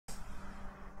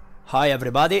Hi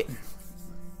everybody,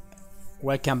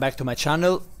 welcome back to my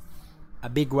channel. A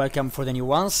big welcome for the new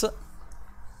ones.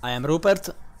 I am Rupert,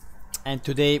 and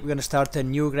today we're gonna start a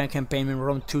new grand campaign in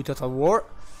Rome 2 Total War.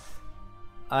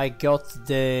 I got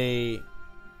the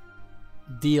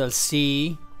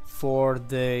DLC for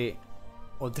the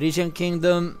Odrysian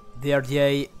Kingdom, the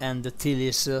Ardiaei and the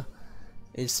Tilis.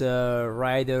 It's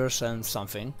riders and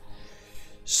something.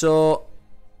 So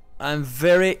I'm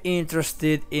very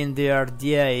interested in the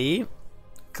Ardiaei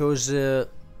because it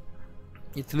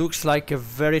looks like a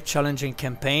very challenging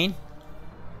campaign,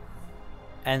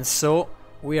 and so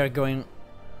we are going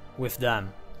with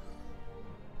them.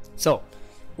 So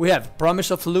we have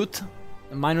promise of loot,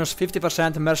 minus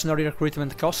 50% mercenary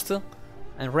recruitment cost,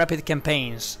 and rapid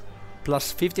campaigns,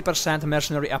 plus 50%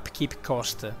 mercenary upkeep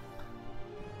cost.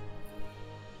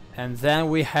 And then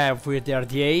we have with the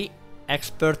Ardiaei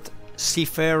expert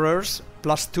seafarers,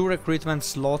 plus 2 recruitment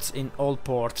slots in all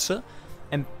ports,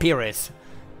 and pirates,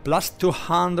 plus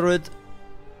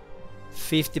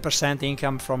 250%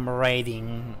 income from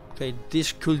raiding. Okay,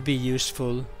 this could be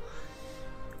useful.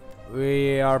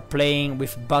 We are playing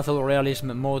with battle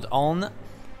realism mode on,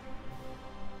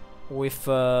 with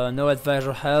no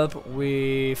advisor help,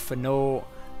 with no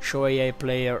show AI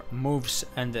player moves,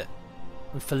 and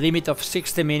with a limit of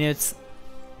 60 minutes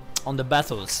on the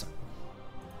battles.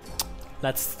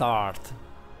 Let's start.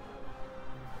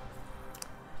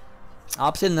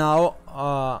 Up till now,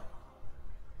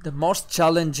 the most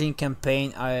challenging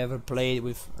campaign I ever played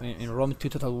with in Rome 2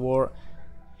 Total War,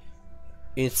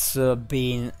 it's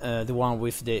been the one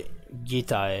with the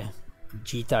GHz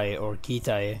or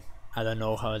GHz, I don't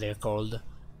know how they're called.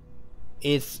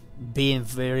 It's been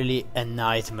really a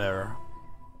nightmare.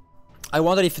 I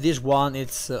wonder if this one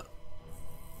it's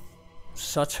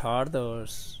such hard or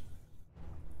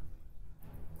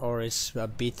is a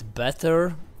bit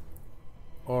better,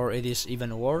 or it is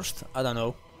even worse. I don't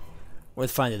know. We'll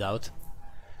find it out.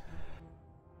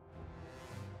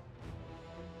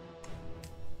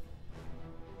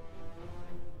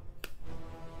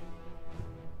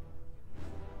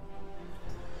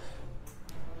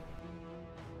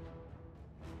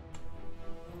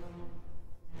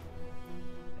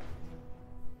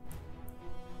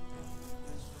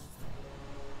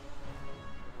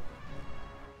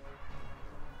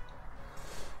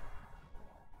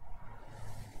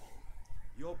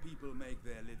 Your people make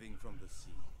their living from the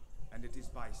sea, and it is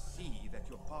by sea that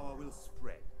your power will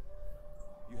spread.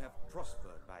 You have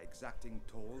prospered by exacting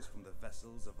tolls from the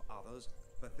vessels of others,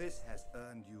 but this has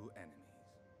earned you enemies.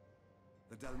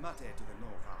 The Dalmatae to the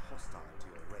north are hostile to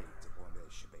your raids upon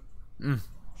their shipping.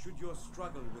 Should your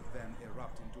struggle with them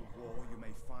erupt into war, you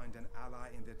may find an ally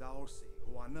in the Daorsi,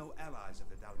 who are no allies of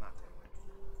the Dalmatae.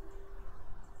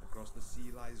 Across the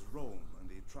sea lies Rome and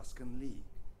the Etruscan League.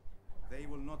 They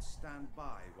will not stand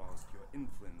by whilst your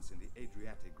influence in the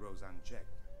Adriatic grows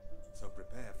unchecked, so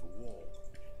prepare for war.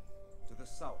 To the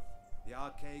south, the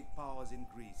archaic powers in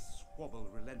Greece squabble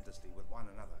relentlessly with one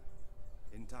another.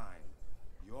 In time,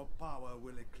 your power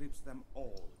will eclipse them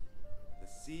all. The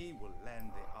sea will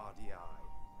lend the Ardiaei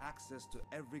access to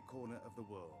every corner of the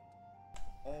world.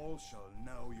 All shall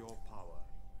know your power.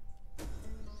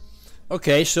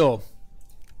 Okay, so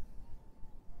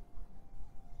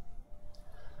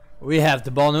we have the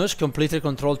bonus, completely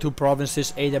control 2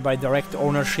 provinces either by direct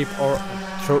ownership or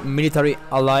through military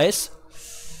allies,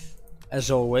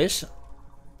 as always.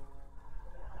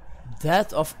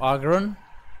 Death of Agron.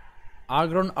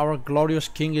 Agron, our glorious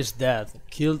king, is dead,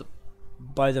 killed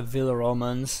by the Vil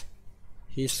Romans.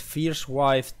 His fierce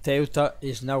wife Teuta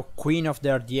is now queen of the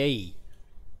Ardiaei.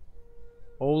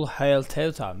 All hail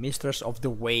Teuta, mistress of the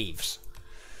waves.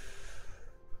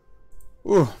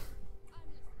 Ooh.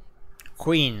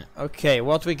 Queen. Okay,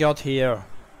 what we got here?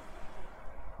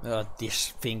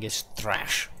 This thing is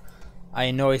trash. I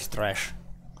know it's trash.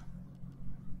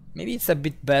 Maybe it's a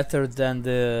bit better than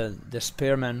the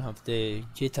spearman of the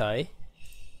GHz.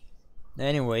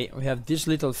 Anyway, we have this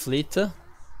little fleet.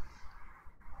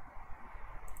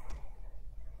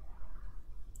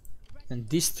 And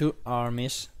these 2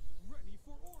 armies.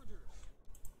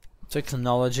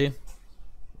 Technology.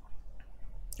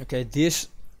 Okay, this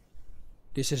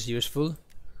is useful.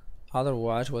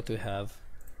 Otherwise, what do we have?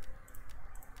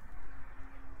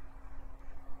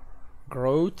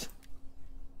 Growth.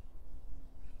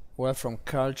 Wealth from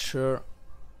culture.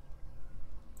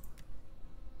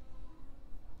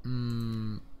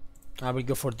 I will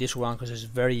go for this one because it's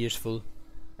very useful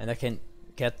and I can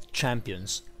get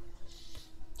champions.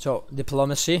 So,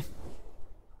 diplomacy.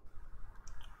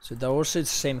 So, that also is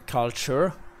the same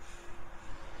culture.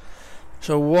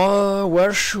 So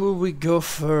where should we go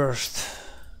first?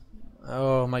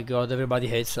 Oh my god, everybody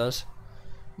hates us.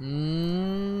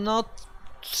 Not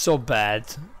so bad.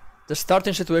 The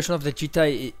starting situation of the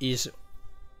GTA is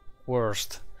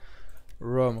worst.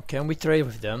 Rome, can we trade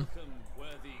with them? Welcome,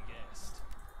 worthy guest.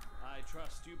 I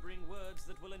trust you bring words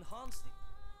that will enhance the...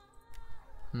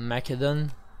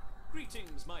 Macedon.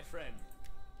 Greetings, my friend.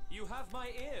 You have my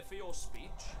ear for your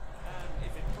speech, and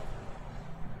if it...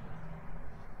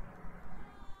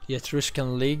 The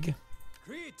Etruscan League.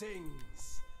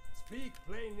 Greetings! Speak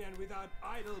plainly and without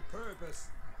idle purpose.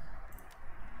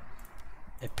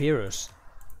 Epirus.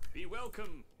 Be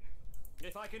welcome.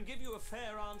 If I can give you a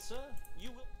fair answer,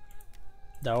 you will...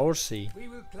 Daorsi. We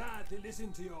will gladly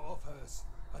listen to your offers,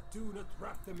 but do not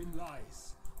wrap them in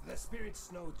lies. The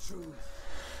spirits know truth.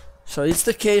 So it's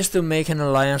the case to make an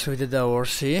alliance with the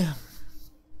Daorsi.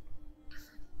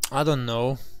 I don't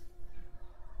know.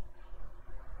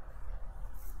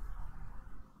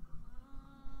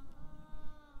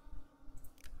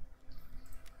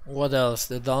 What else?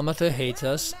 The Dalmata hate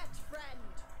us.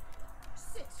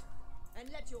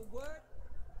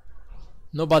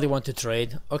 Nobody want to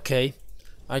trade. Okay,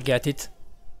 I get it.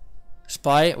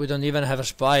 Spy? We don't even have a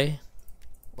spy.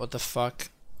 What the fuck?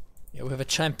 Yeah, we have a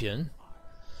champion.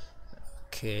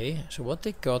 Okay, so what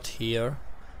they got here?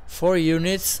 4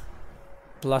 units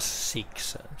plus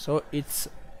 6. So it's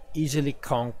easily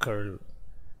conquered.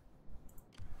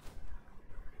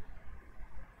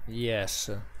 Yes.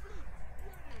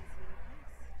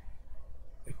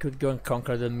 We could go and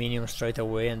conquer the Minion straight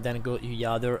away and then go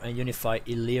Yadder and unify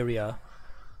Illyria.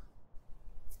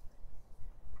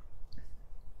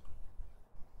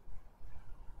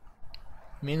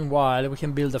 Meanwhile, we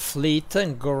can build a fleet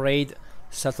and go raid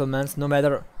settlements no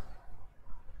matter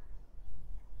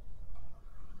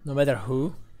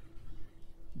who.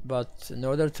 But in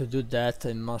order to do that,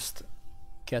 I must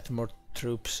get more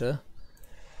troops.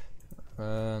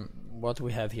 What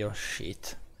we have here?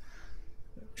 Shit.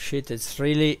 Shit, it's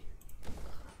really...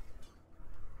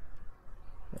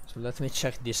 So let me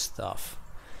check this stuff.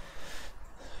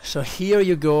 So here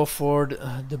you go for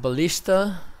the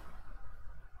ballista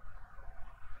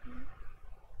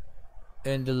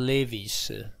and the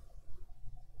levies.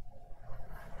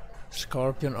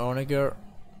 Scorpion, Onager.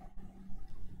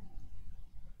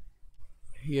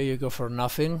 Here you go for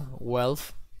nothing.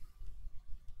 Wealth.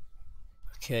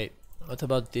 Okay, what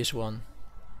about this one?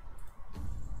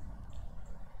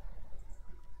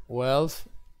 Wealth.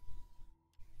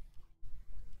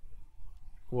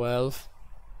 Wealth.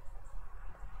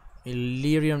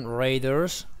 Illyrian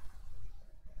Raiders.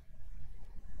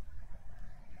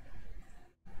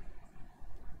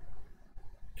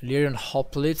 Illyrian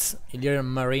Hoplites, Illyrian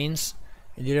Marines,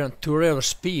 Illyrian Ture or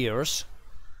Spears,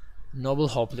 Noble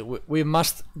Hoplite. We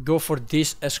must go for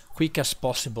this as quick as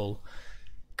possible,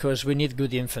 because we need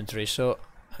good infantry, so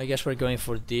I guess we're going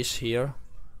for this here.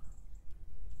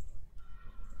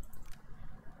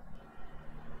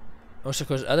 Also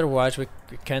because otherwise we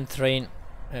can't train,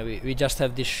 we just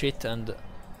have this shit and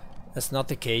that's not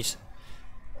the case.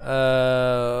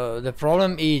 The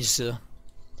problem is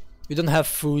we don't have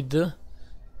food.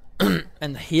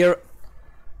 And here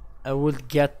I will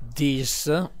get this.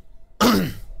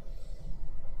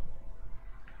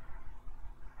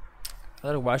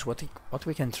 Otherwise, what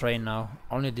we can train now?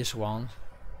 Only this one.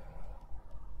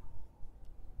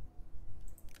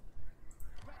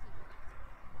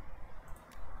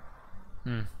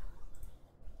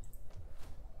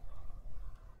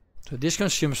 So this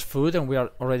consumes food, and we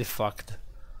are already fucked.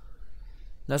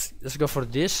 Let's go for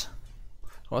this.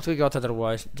 What we got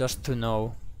otherwise, just to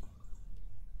know.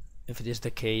 If it is the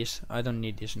case, I don't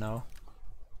need this now.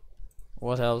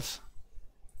 What else?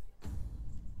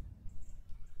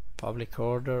 Public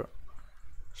order.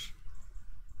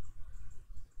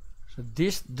 So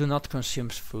this do not consume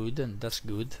food, and that's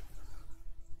good.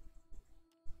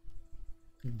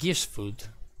 Gives food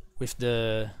with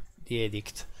the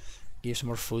edict. Gives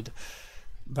more food.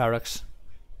 Barracks.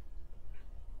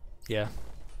 Yeah.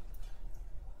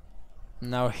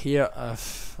 Now here, at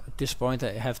this point,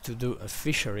 I have to do a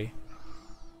fishery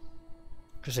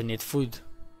because I need food.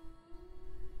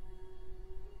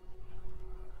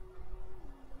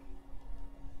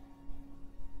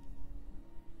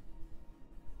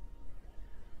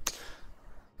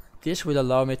 This will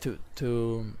allow me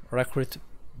to recruit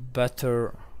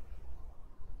better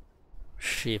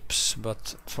ships,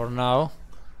 but for now...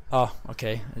 Oh,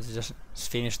 okay, it's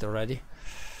finished already.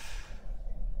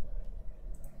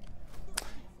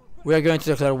 We are going to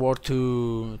declare war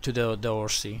to the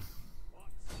Daorsi.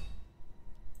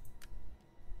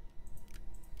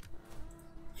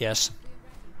 Yes.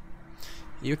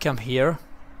 You come here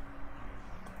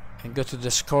and go to the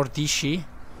Skordishi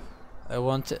I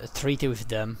want a treaty with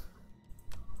them.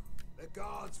 The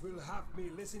gods will have me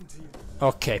listen to you.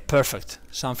 Okay, perfect.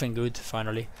 Something good,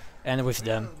 finally. And with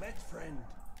them. Well met, friend.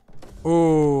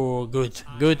 Oh, good,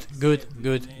 good, good,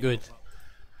 good, good.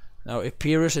 Now,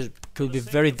 Epirus could be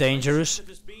very dangerous. That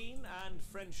has been and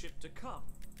friendship to come.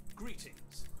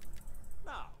 Greetings.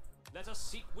 Now, let us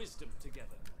seek wisdom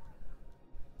together.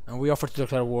 And we offer to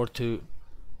declare war to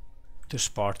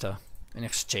Sparta in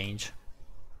exchange.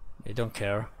 They don't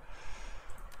care.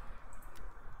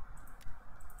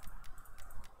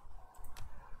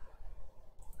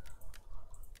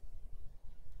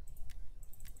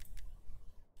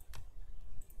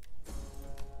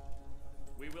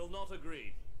 We will not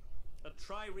agree. A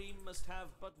trireme must have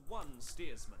but one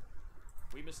steersman.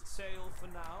 We must sail for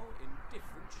now in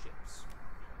different ships.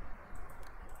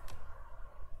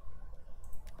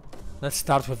 Let's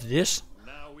start with this.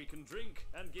 Now we can drink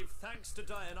and give thanks to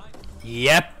Dionysus.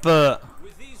 Yep.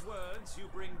 With these words you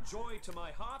bring joy to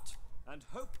my heart and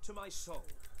hope to my soul.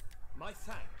 My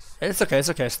thanks. It's okay, it's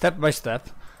okay. Step by step.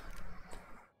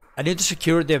 I need to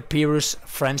secure the Epirus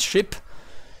friendship.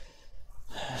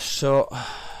 So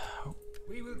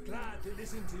We will gladly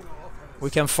listen to your offers. we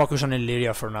can focus on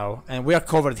Illyria for now. And we are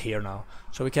covered here now.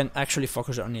 So we can actually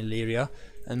focus on Illyria.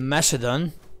 And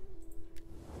Macedon.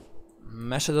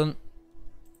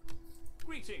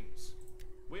 Greetings.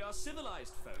 We are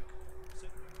civilized folk.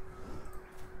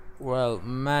 Well,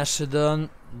 Macedon.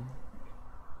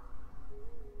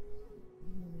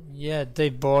 Yeah, they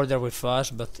border with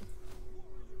us, but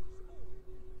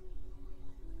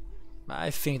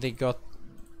I think they got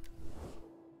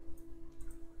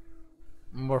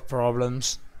more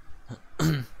problems.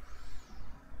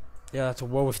 Yeah, to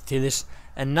war with Tilis.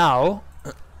 And now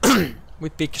we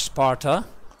pick Sparta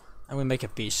and we make a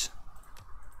peace.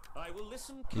 I will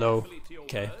listen Low. carefully to your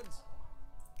Okay. words.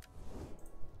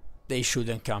 They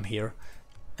shouldn't come here.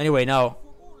 Anyway, now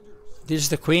this is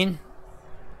the queen.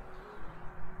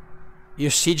 You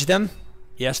siege them.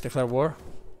 Yes, declare war.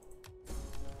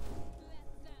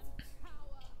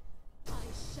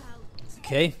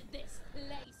 Okay.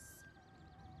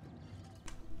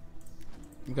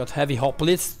 We got heavy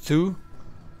hoplites, 2,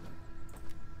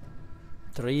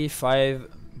 3, 5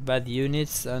 bad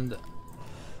units, and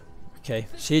okay,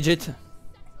 siege it.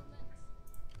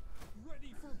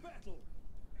 Ready for battle.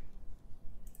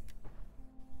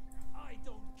 I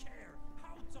don't care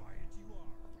how tired you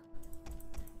are.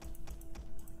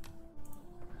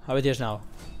 How it is now?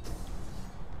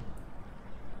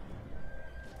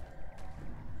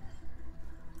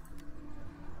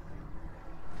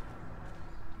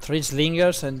 Three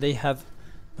slingers, and we have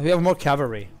more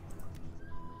cavalry.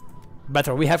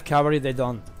 Better, we have cavalry, they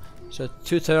don't. So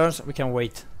 2 turns, we can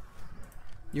wait.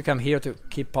 You come here to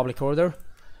keep public order.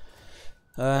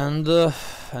 And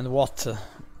what?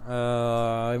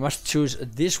 I must choose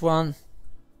this one.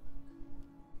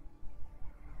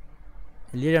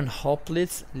 Illyrian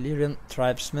hoplites, Illyrian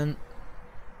tribesmen.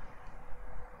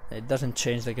 It doesn't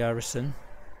change the garrison.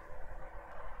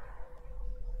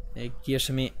 It gives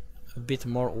me a bit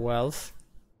more wealth,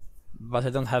 but I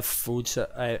don't have food, so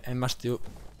I must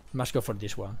go for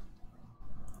this one.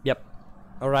 Yep.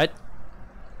 All right.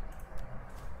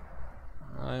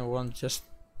 I want just.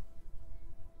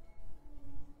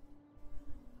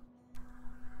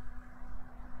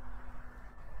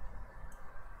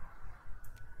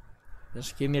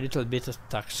 Just give me a little bit of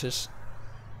taxes.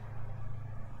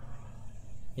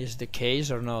 Is the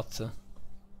case or not?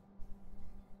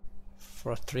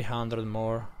 For 300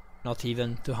 more, not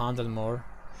even 200 more.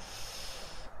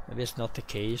 Maybe it's not the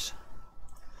case.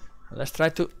 Let's try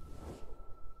to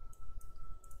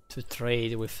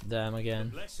trade with them again.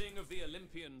 Blessing of the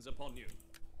Olympians upon you.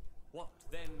 What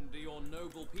then do your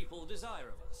noble people desire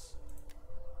of us?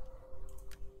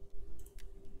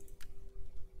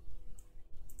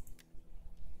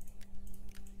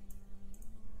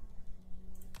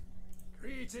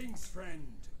 Greetings,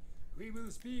 friend. We will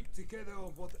speak together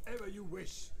of whatever you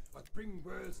wish, but bring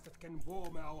words that can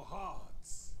warm our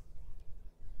hearts.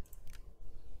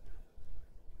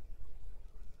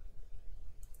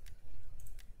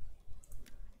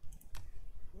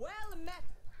 Well met.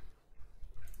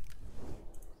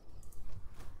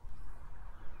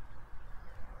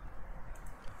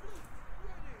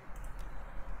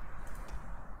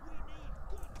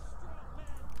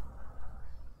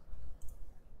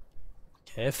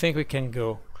 Okay, I think we can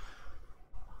go.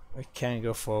 We can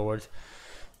go forward.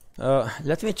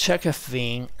 Let me check a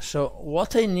thing. So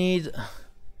what I need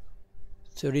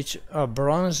to reach a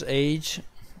Bronze Age.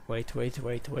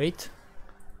 Wait.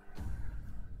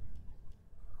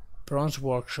 Bronze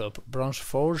Workshop, Bronze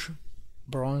Forge,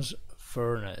 Bronze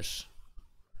Furnace.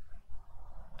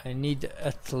 I need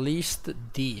at least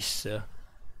these,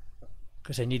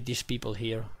 because I need these people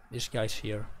here, these guys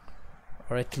here,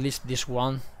 or at least this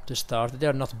one to start.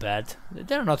 They're not bad.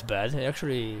 They're not bad. They're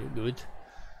actually good.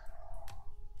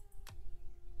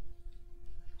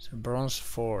 So bronze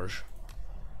forge.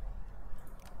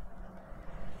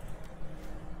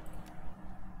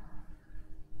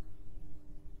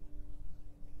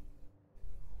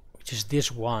 Which is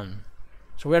this one.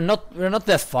 So we're not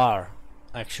that far,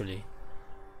 actually.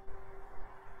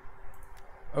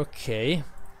 Okay.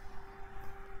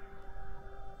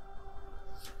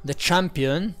 The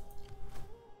champion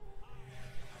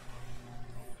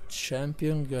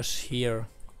goes here.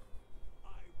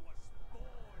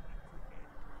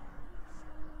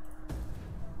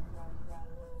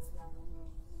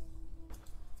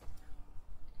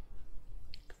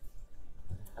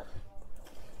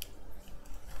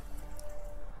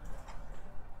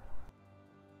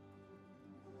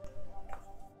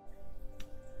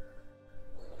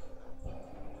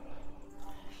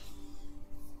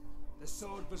 The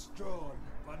sword was drawn,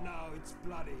 but now it's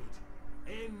bloodied.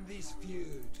 End this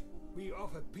feud. We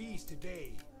offer peace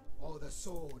today, or the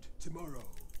sword tomorrow.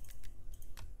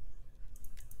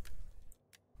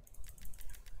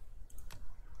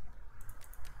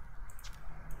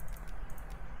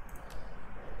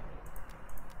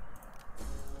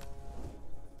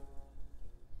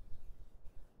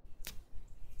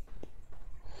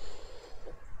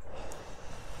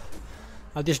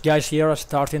 Now these guys here are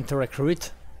starting to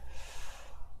recruit.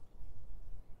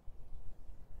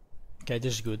 Okay,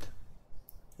 this is good.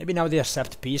 Maybe now they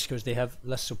accept peace because they have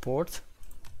less support.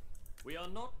 We are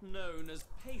not known as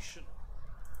patient.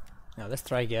 Now let's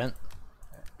try again.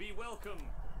 Be welcome,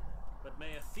 but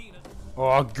may Athena.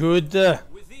 Oh, good.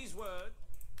 With these words,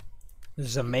 This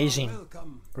is amazing.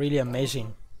 Welcome. Really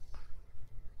amazing.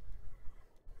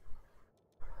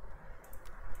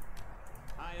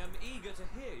 I am eager to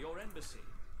hear your embassy,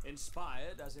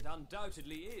 inspired as it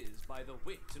undoubtedly is by the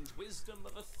wit and wisdom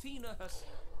of Athena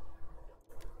herself.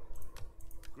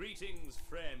 Greetings,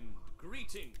 friend.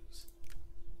 Greetings.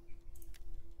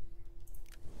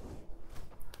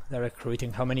 They're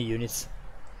recruiting how many units?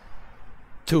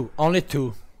 2. Only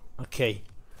 2. Okay.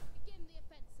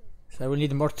 So we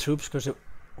need more troops because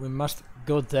we must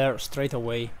go there straight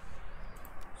away.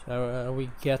 So we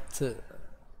get...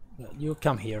 you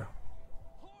come here.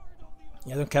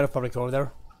 Yeah, I don't care of public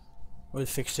order. We'll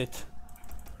fix it.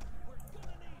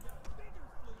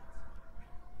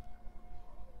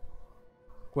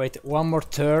 Wait, one more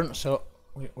turn, so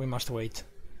we must wait.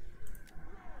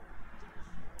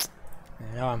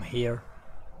 And now I'm here.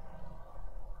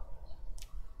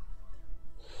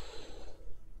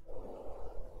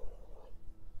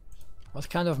 What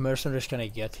kind of mercenaries can I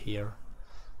get here?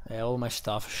 All my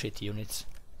stuff, shit units.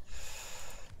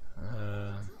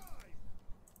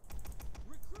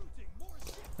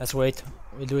 Let's wait,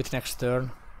 we'll do it next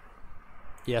turn.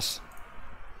 Yes.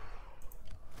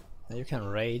 Now you can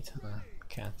raid.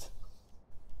 Can't.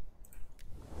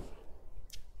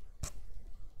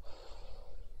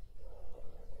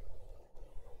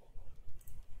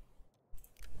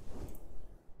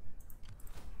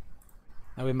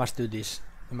 Now we must do this.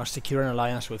 We must secure an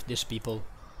alliance with these people.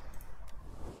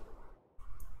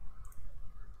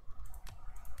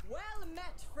 Well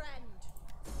met, friend.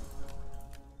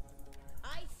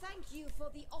 I thank you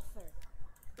for the offer,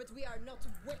 but we are not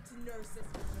wet nurses.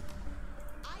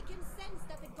 I can sense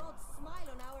that the gods smile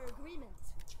on our agreement.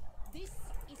 This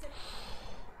is an...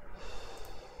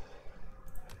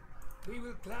 We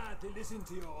will gladly listen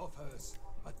to your offers,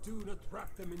 but do not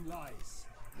wrap them in lies.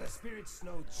 The spirits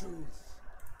know truth.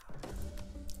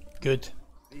 Good.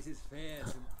 This is fair.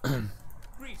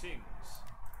 Greetings.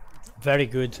 Very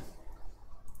good.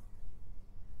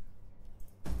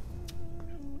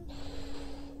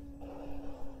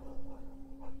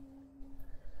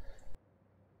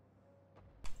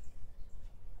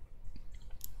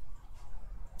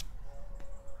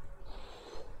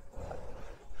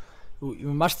 We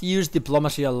must use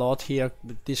diplomacy a lot here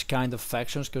with this kind of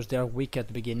factions because they are weak at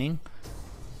the beginning.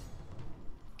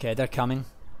 Okay, they're coming.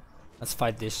 Let's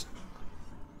fight this.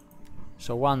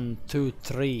 So 1, 2,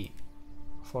 3,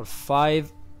 4,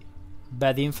 5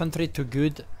 bad infantry, 2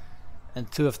 good,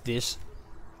 and 2 of this.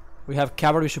 We have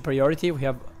cavalry superiority, we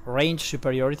have range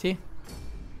superiority.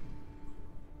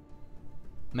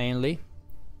 Mainly.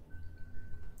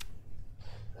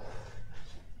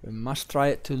 We must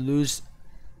try to lose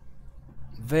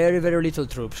very little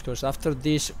troops, because after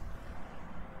this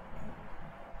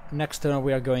next turn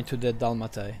we are going to the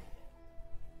Dalmatei.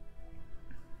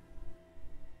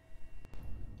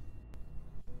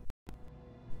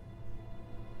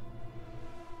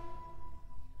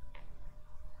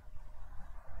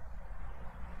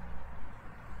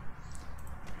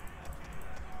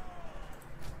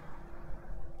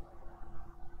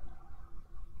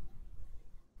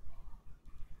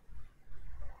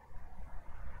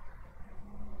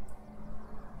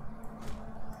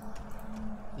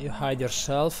 You hide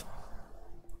yourself.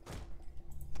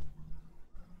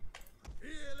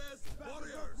 Fearless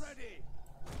warriors ready.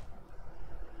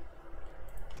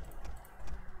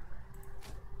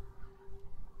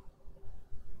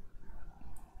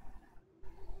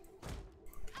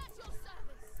 At your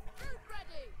service. Group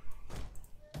ready.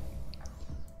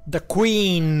 The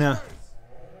Queen. Gather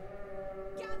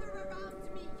around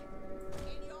me.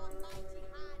 In your mighty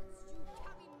hands you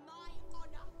carry my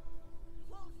honor.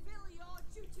 Fulfill your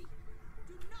duty.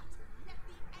 Do not let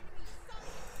the enemy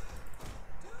silence.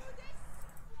 Do this.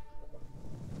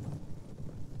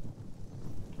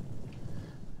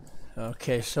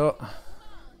 Okay, so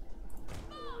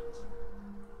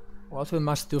what we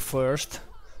must do first.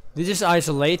 This is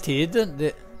isolated.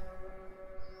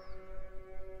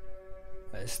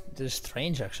 This is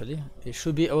strange actually. It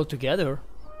should be all together.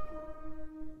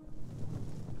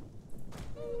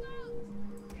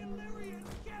 Illyrian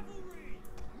cavalry.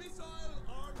 Missile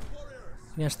armed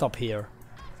warriors. We can stop here.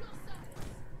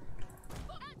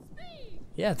 At speed.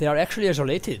 Yeah, they are actually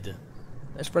isolated.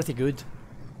 That's pretty good.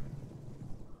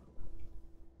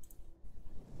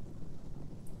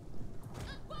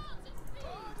 Advance at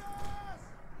speed.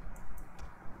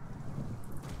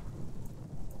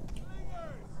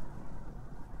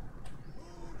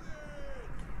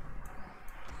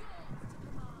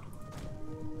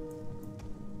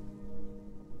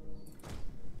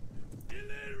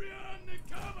 Illyrian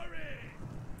cavalry.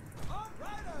 Armed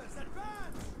riders,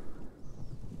 advance.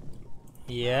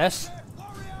 Yes.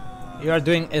 You are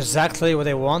doing exactly what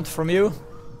I want from you.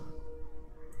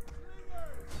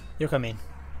 You come in.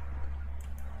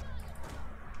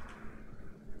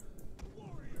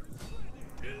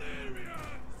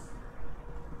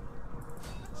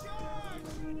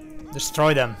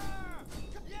 Destroy them.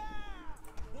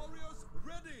 Warriors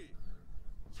ready.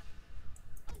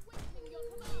 Awaiting your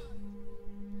command.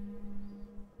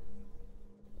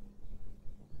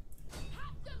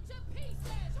 Hack them to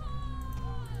pieces.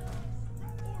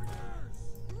 Orders.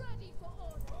 Ready for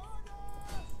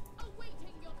orders.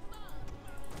 Awaiting your command.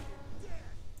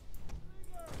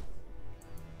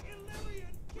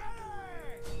 Illyrian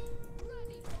cavalry.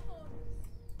 Ready for orders.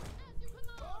 As you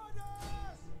command.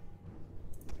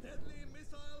 Deadly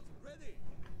missiles ready.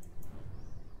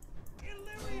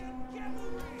 Illyrian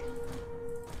cavalry.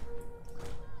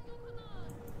 Your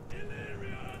command.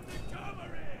 Illyrian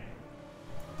cavalry.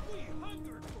 We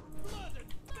hunger for blood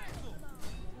and battle.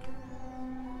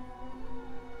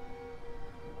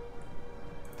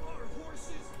 Our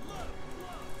horses love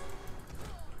blood.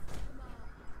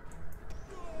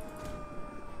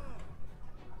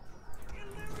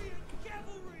 Illyrian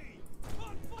cavalry,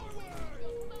 on forward.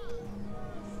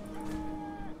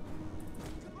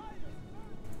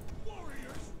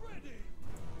 Warriors ready.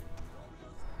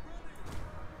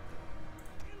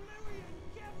 Illyrian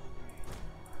cavalry,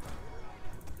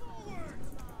 riding forward.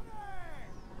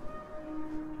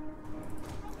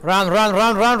 Run, run,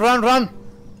 run, run, run, run!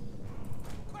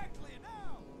 Quickly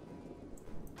now.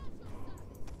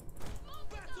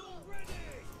 Battle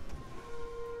ready.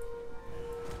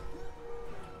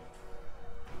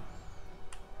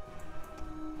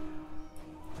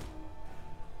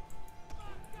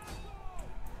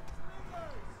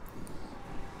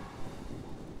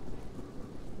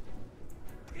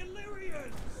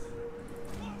 Illyrians!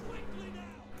 Not quickly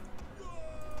now!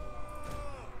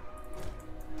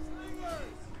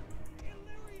 Slingers!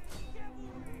 Illyrian cavalry!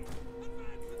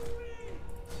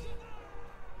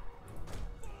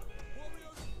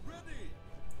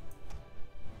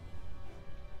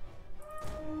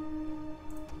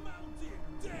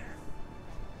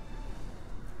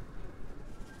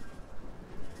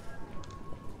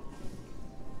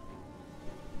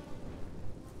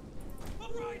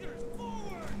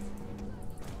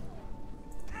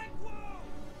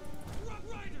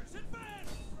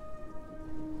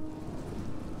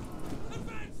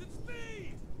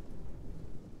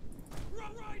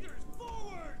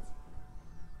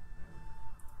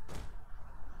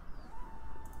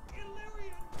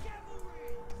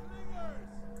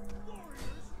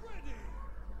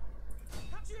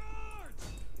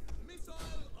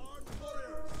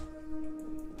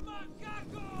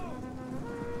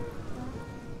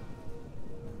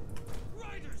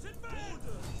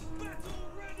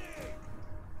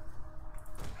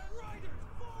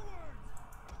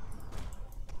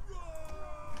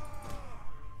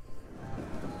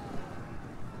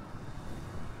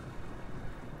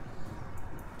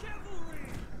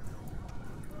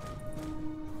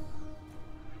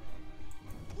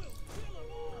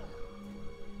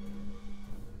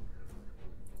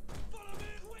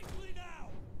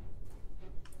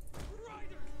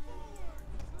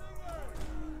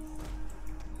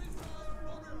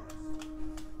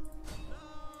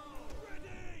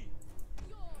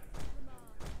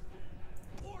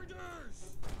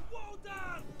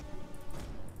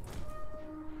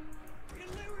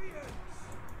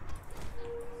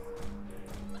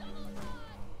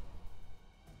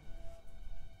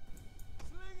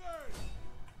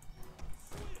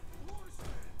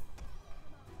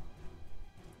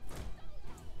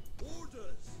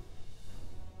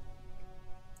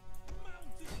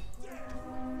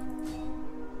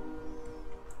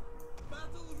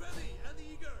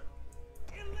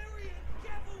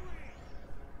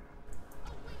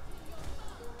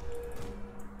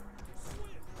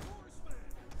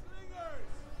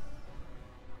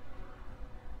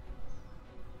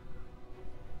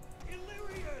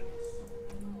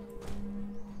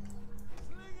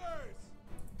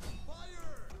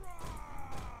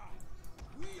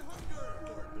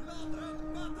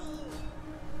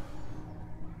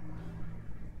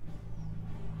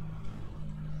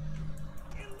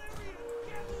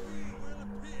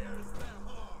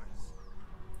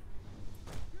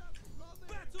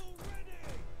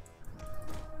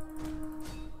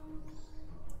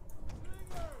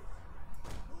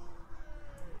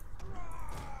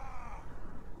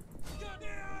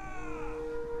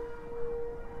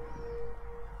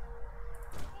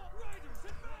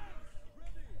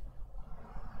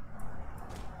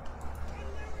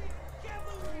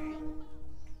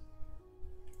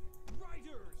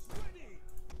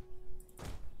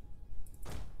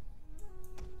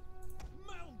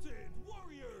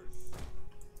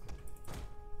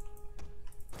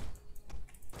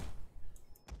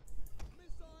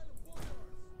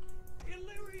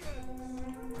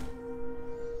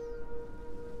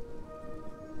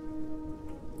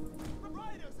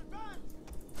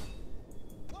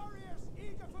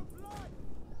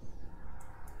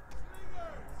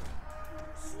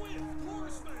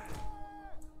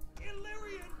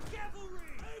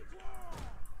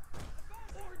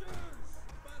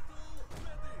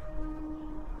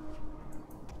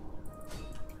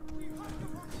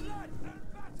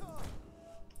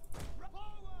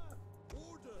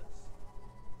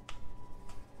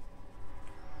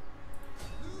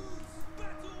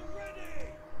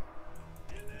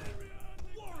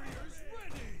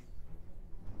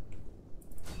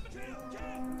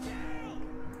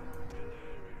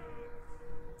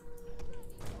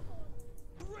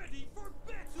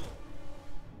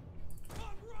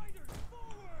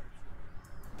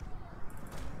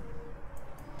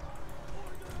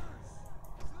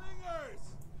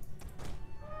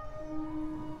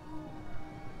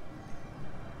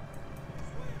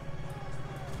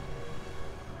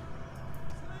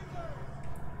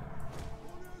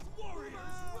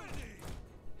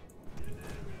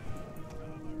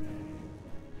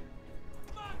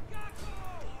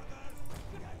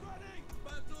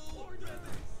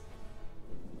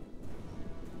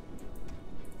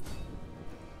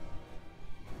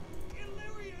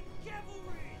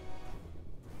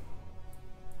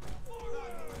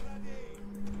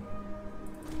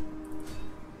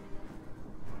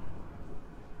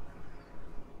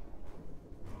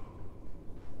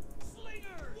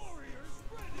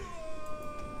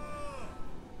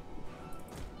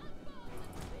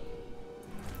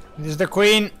 This is the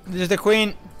queen. This is the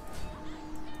queen.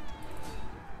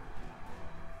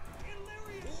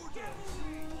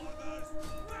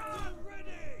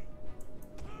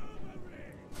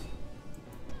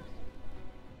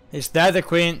 Is that the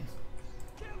queen?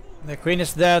 The queen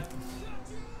is dead.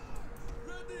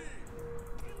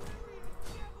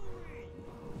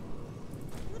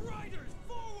 Riders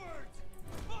forward!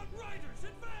 On riders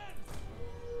advance!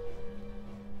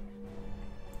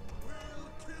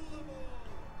 We'll kill them all!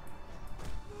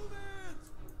 Move it!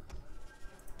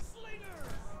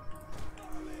 Slingers!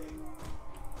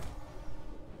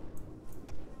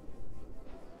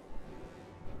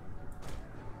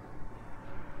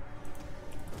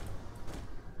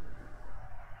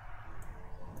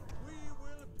 We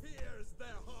will pierce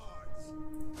their hearts!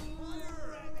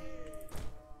 Fire!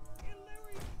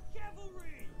 Illyrian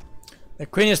cavalry! The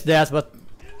queen is dead, but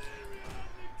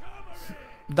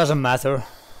doesn't matter.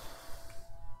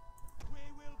 We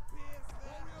will pierce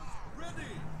their hearts!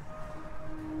 Ready!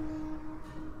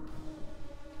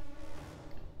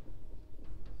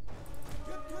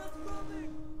 Get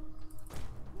running!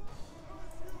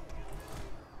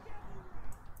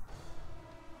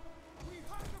 We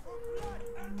hunger for blood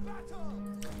and battle!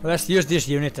 Let's use this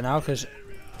unit now, because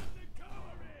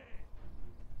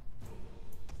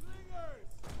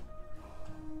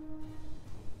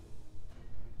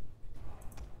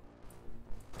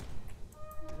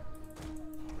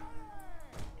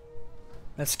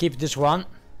let's keep this one.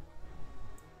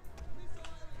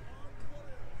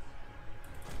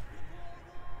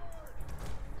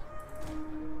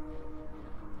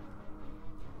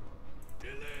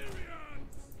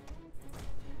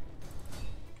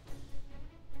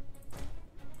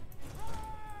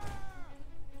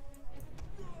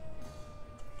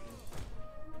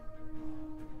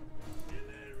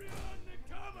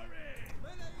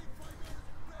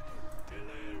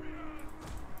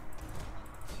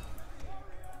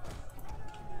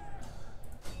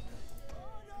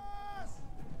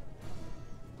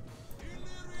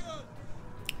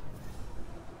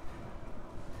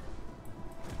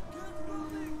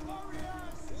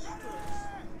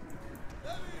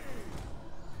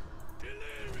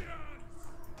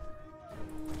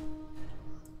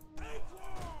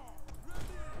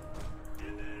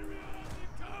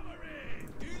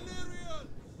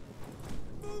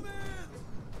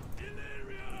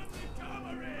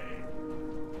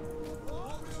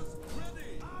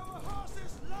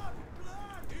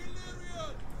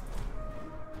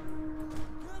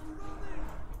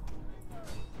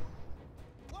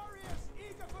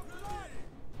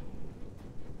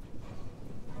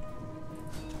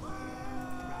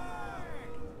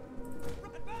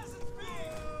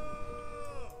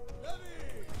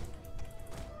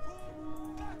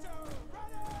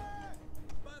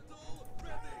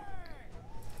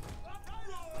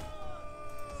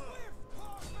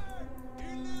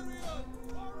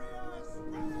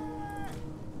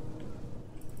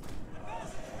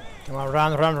 Come on,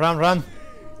 run, run, run, run.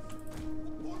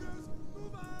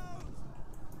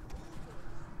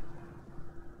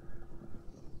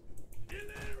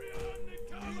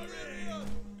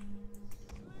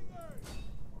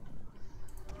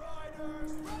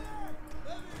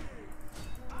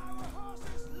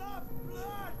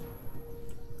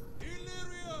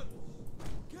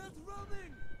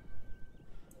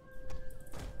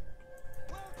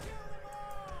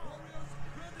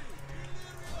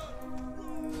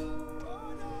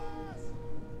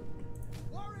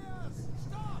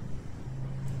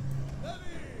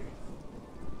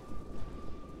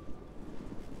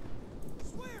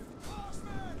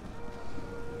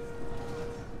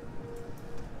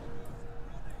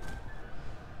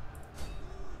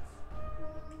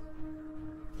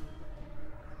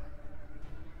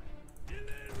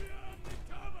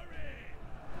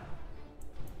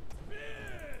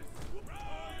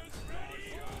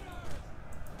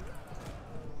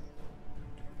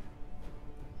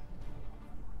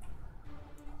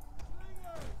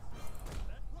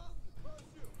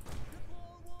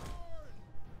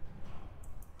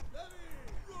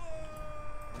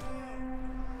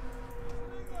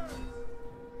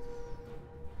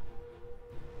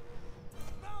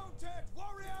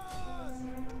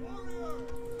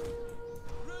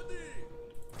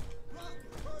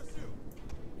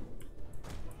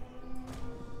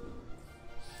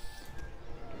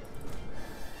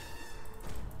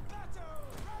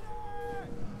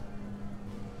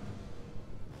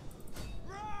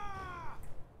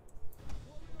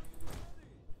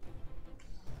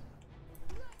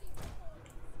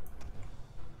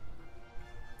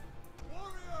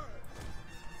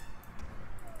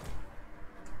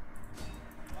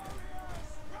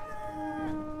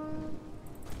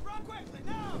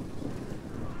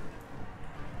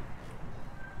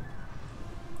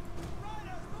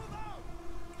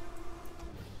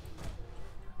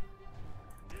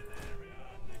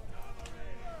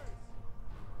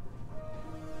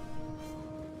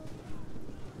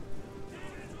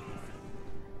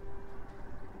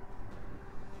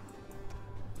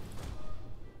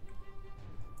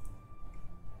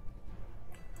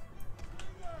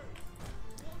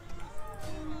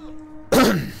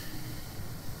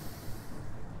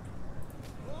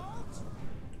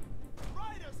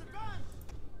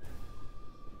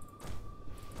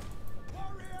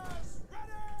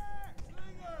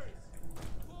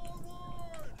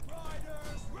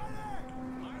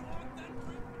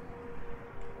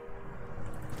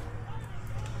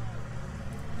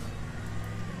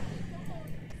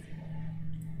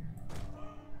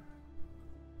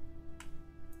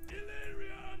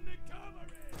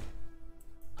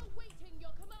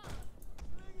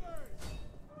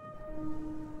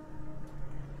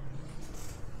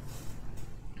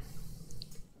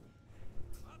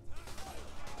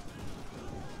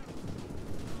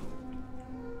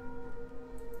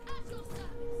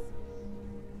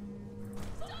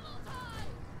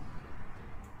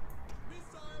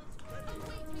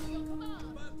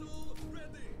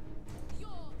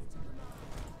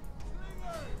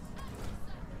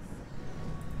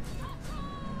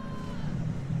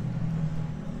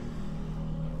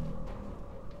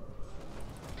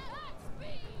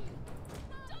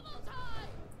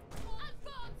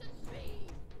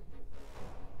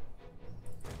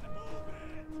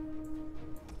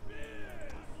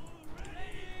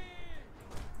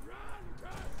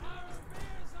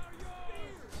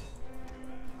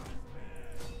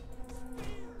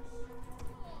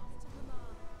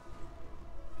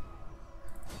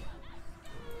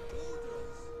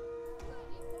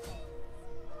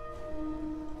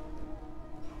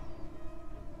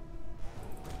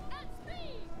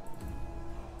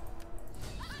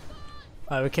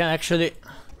 We can actually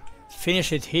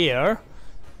finish it here,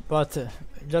 but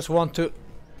just want to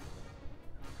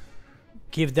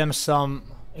give them some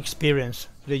experience,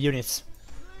 the units.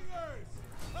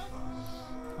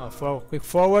 Quick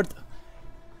forward.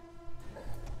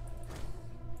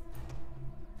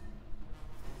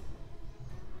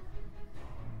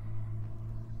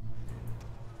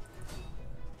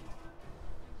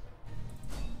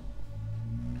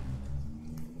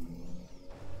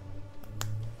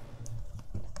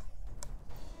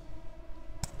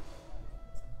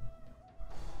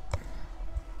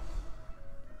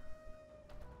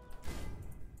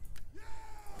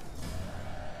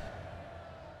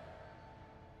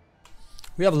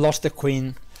 We have lost the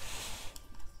queen.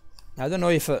 I don't know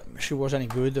if she was any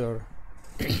good or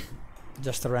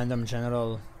just a random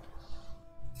general.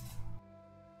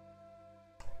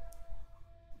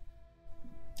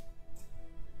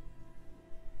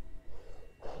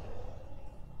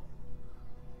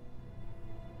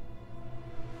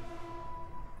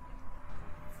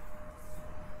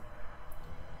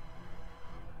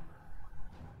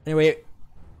 Anyway,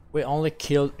 we only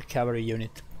killed a cavalry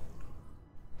unit.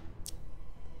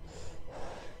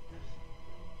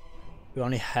 We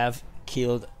only have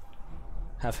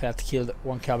had killed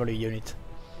one cavalry unit.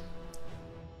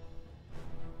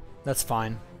 That's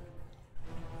fine.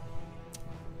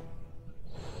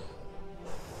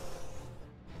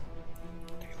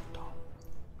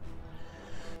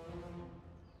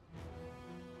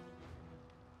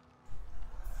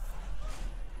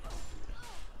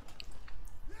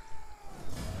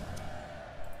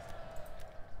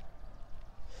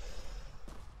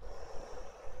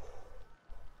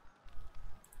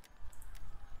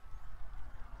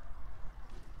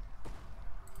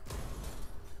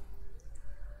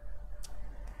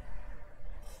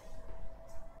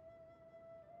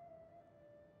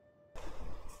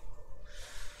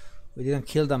 We didn't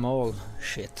kill them all.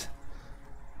 Shit.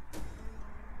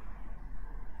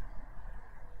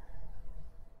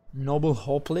 Noble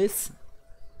hopeless.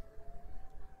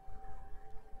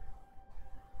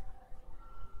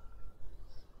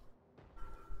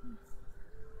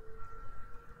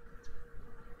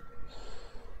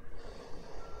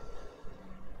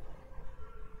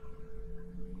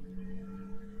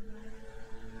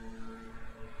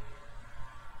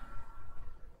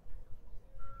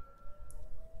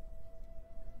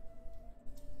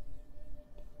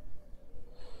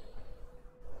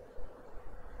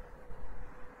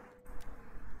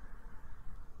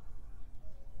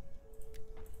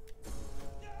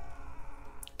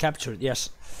 Captured, yes.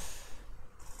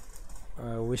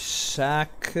 We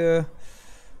sack.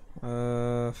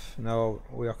 No,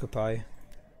 we occupy.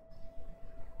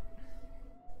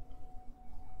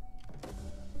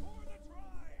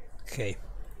 Okay.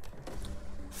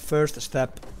 First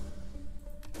step.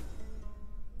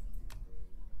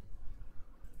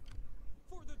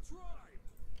 For the tribe,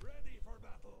 ready for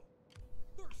battle,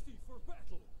 thirsty for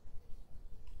battle.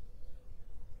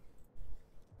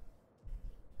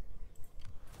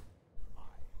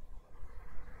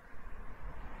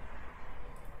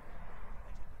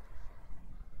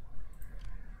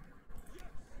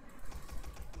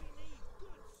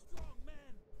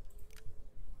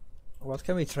 What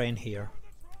can we train here?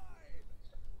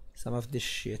 Some of this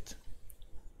shit.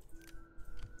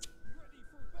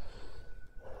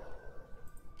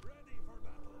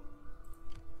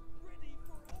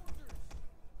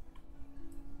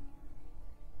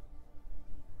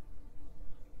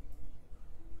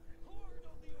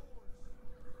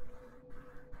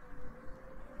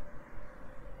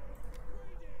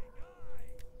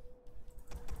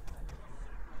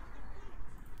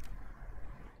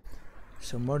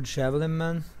 So more javelin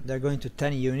men, they're going to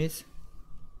 10 units.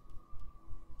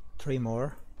 3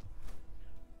 more.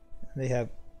 They have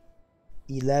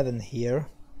 11 here.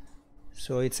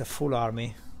 So it's a full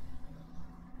army.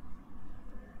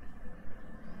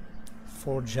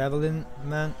 4 javelin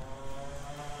men.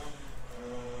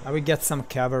 I will get some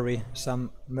cavalry,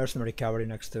 some mercenary cavalry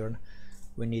next turn.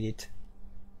 We need it.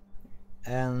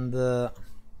 And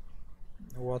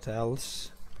what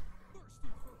else?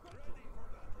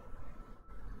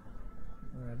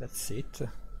 That's it.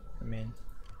 I mean,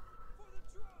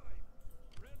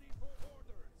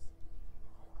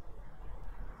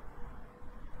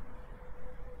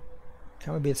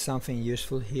 can we build something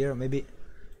useful here? Maybe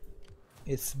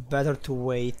it's better to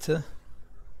wait.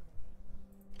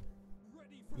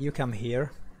 You come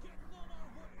here.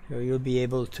 You'll be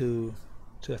able to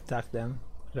attack them.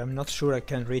 I'm not sure I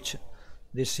can reach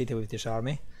this city with this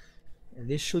army.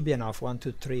 This should be enough. 1,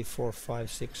 2, 3, 4, 5,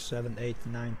 6, 7, 8,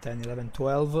 9, 10, 11,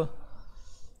 12.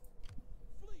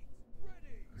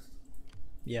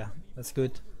 Yeah, that's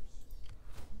good.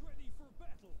 Ready for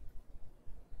battle.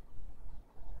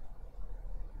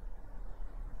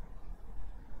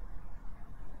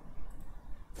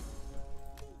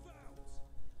 Move out.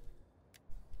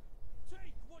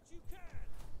 Take what you can.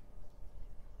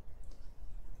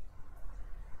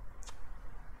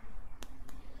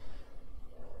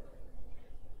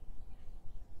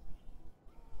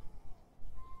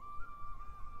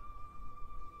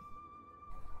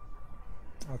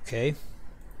 Okay.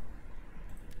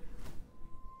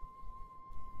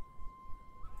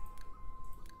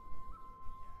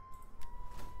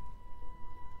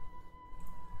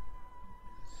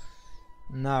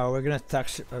 Now we're gonna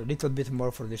tax a little bit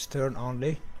more for this turn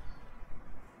only.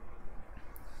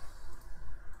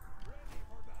 Ready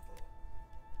for battle.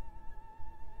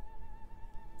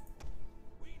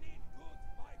 We need good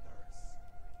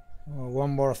fighters.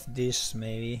 One more of this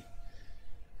maybe,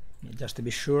 just to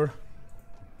be sure.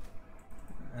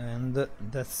 And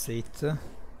that's it.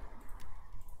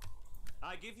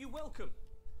 I give you welcome.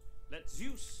 Let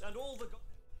Zeus and all the gods.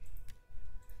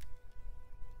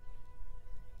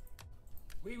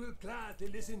 We will gladly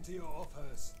listen to your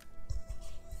offers.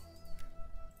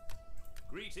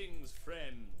 Greetings,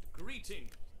 friend. Greetings.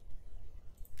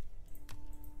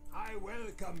 I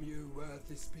welcome you,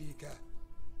 worthy speaker.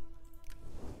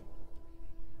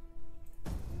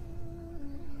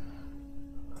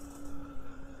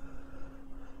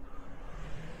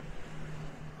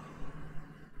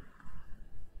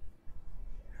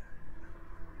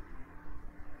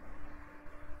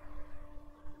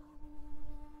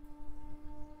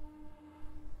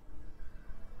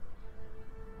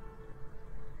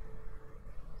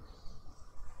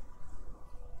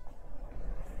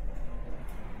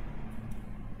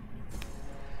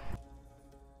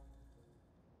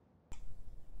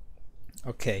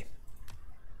 Okay.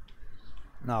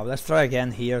 Now let's try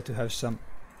again here to have some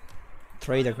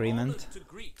trade I am agreement. honored to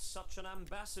greet such an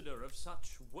ambassador of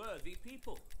such worthy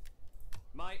people.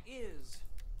 My ears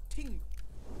tingle.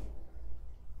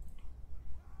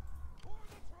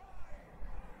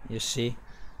 You see?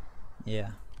 Yeah,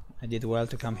 I did well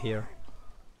to come here.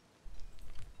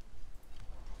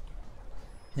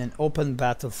 In an open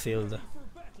battlefield.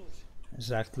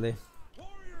 Exactly.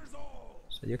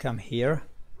 So you come here.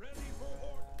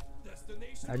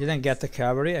 I didn't get the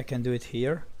cavalry, I can do it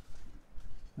here.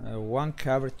 One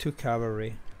cavalry, two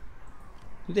cavalry.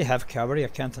 Do they have cavalry? I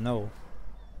can't know.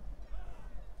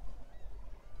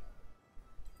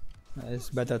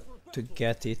 It's better to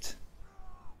get it.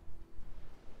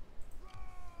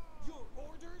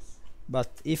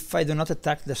 But if I do not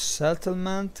attack the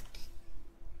settlement,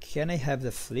 can I have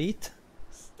the fleet?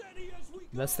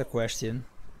 That's the question.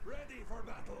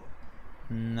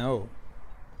 No.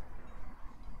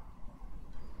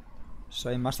 So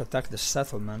I must attack the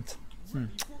settlement.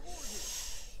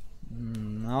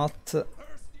 Not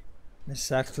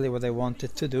exactly what I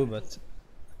wanted to do, but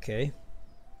okay.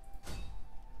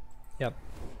 Yep.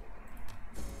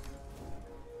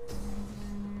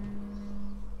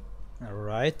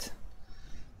 Alright.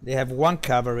 They have one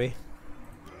cavalry.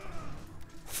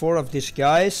 4 of these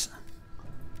guys.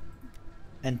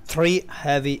 And 3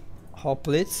 heavy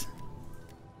hoplites.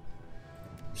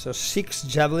 So 6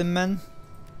 javelin men.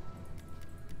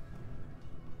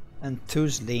 And 2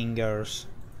 slingers.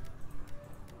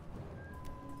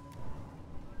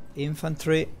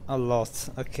 Infantry, a lot.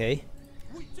 Okay.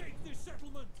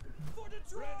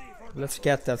 Let's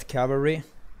get that cavalry.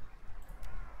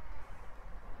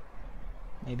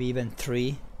 Maybe even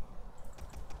 3.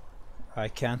 I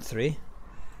can't 3.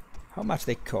 How much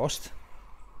they cost?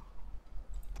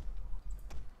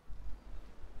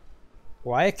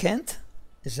 Why I can't?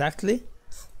 Exactly?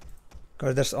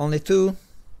 Because there's only 2.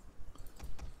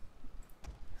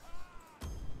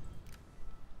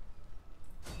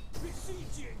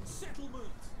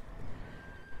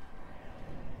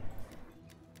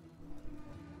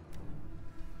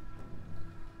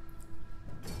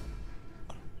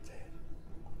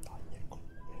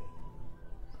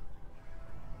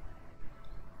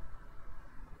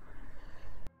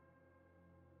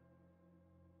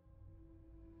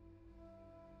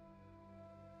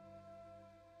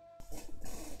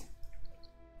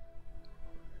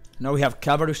 Now we have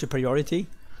cavalry superiority,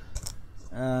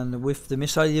 and with the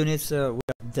missile units we are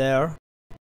there.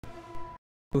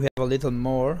 We have a little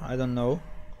more, I don't know.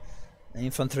 The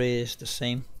infantry is the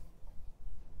same.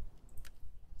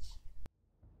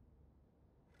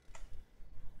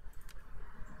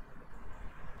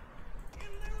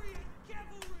 Illyrian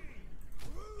cavalry!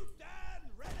 Grouped and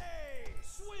ready!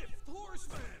 Swift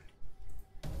horsemen!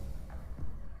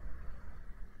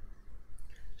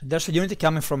 So there's a unit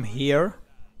coming from here.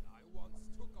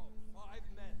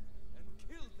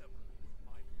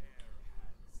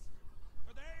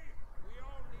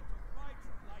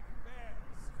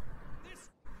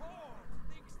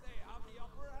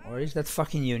 Where is that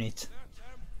fucking unit?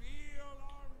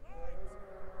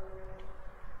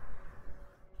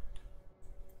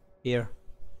 Here.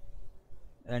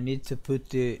 I need to put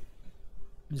the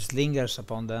slingers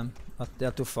upon them, but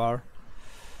they're too far.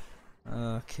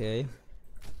 Okay.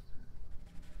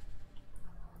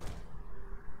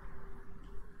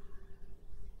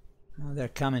 Now they're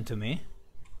coming to me.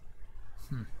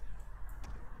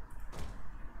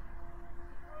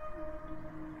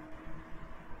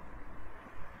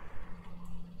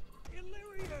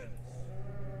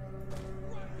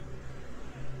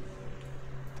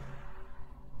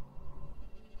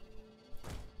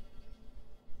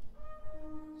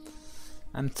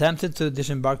 I'm tempted to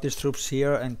disembark these troops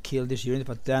here and kill this unit,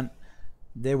 but then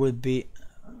they will be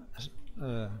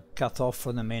cut off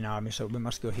from the main army, so we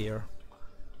must go here.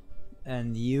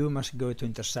 And you must go to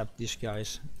intercept these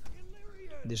guys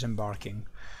disembarking.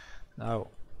 Now,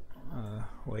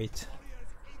 wait.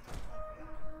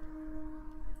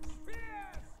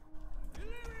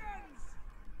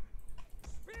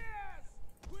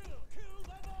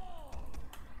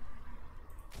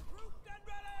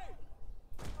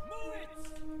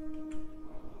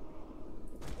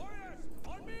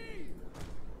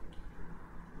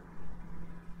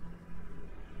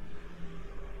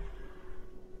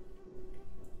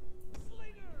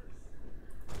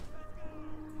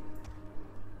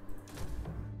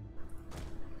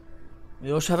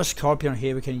 We also have a scorpion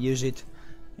here, we can use it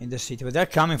in the city, but they're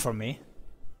coming for me.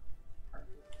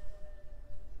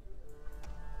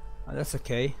 Oh, that's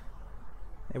okay.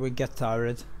 They will get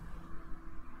tired.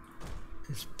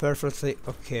 It's perfectly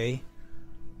okay.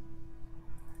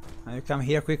 Now you come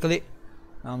here quickly.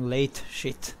 I'm late,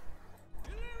 shit.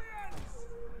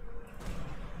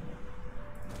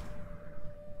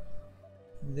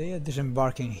 They are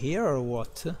disembarking here or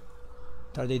what?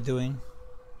 What are they doing?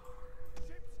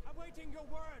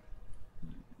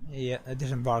 Yeah, I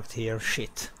disembarked here,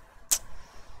 shit.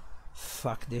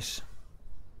 Fuck this.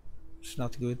 It's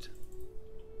not good.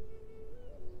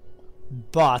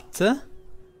 But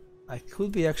I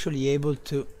could be actually able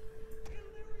to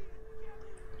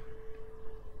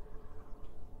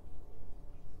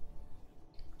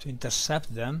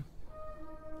intercept them.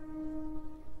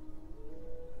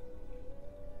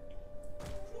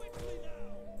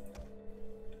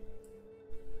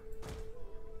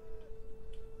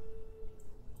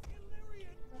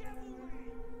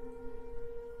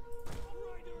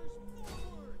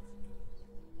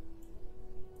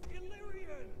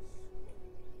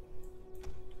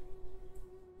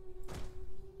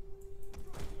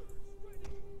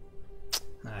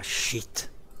 Ah, shit.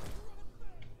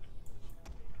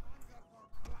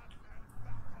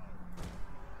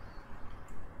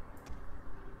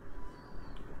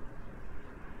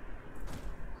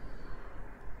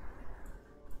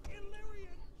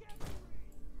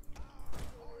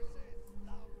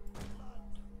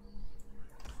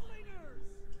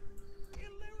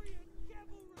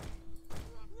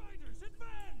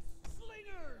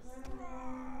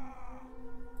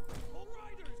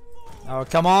 Oh,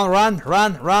 come on, run,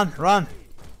 run, run, run!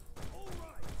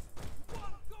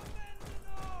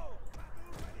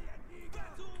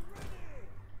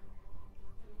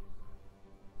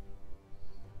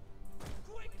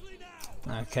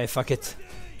 Okay, fuck it.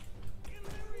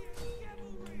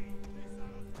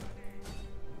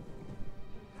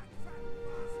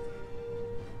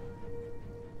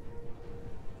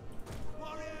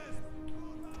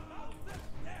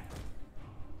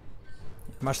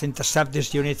 Must intercept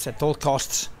these units at all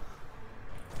costs.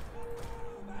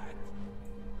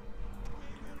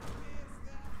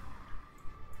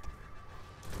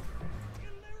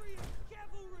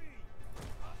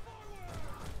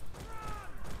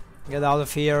 Get out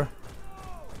of here.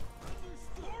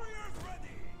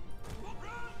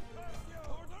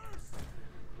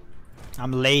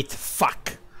 I'm late,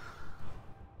 fuck.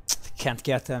 Can't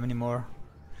get them anymore.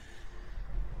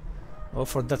 Oh,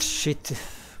 for that shit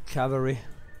cavalry.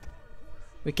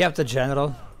 We kept the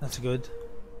general, that's good.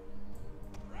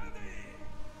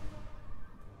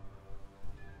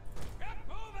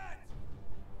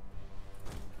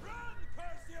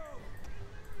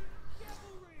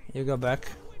 You go back.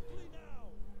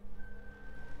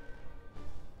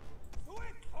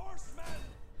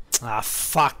 Ah,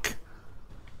 fuck.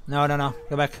 No, no, no,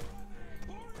 go back.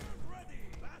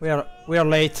 We are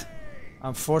late.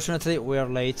 Unfortunately, we are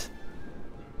late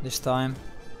this time.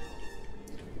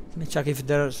 Let me check if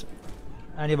there's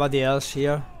anybody else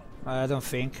here. I don't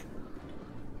think.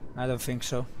 I don't think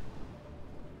so.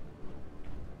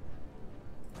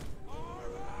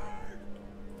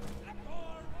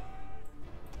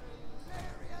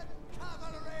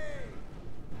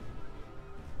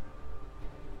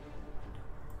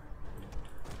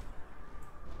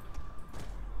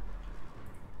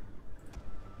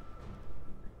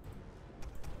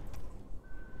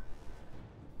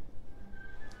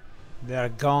 They are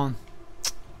gone.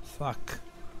 Fuck.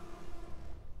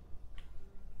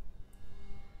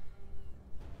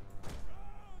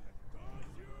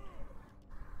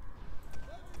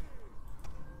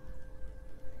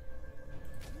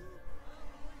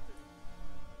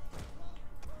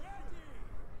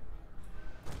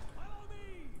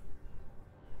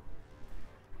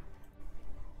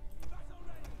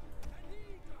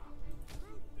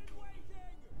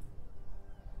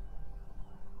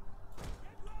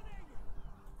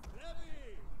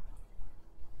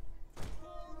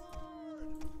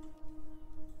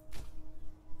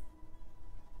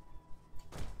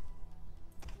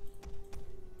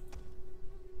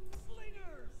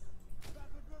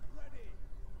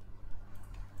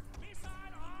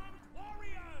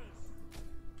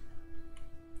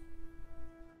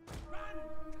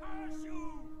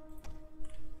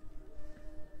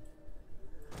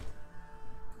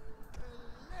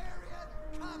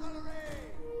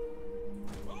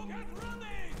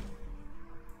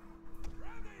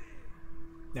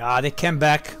 Ah, they came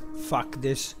back. Fuck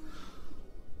this.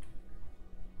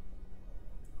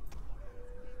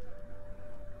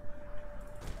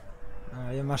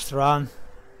 You must run.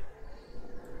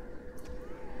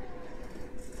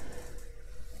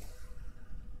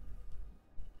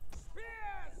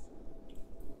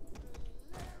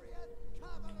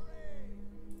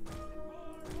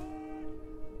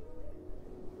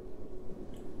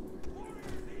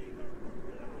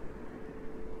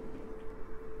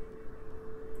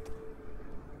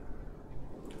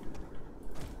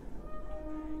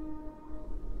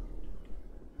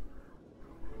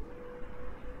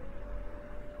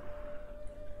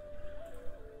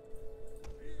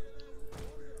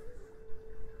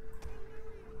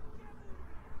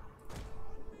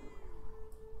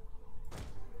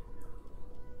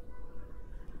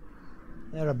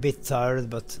 They're a bit tired,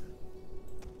 but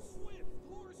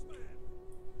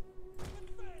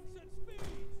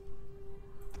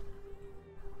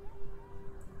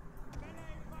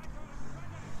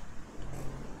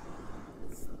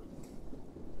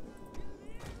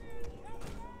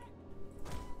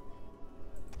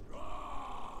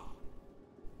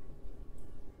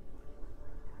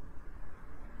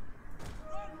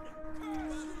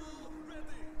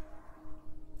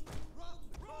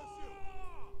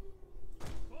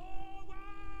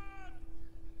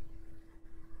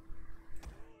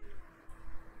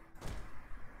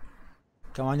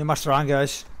come on, you must run,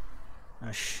 guys.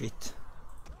 Ah, shit.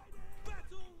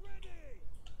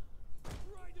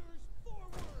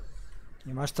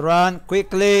 You must run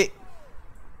quickly.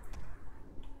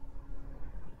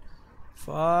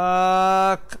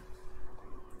 Fuck.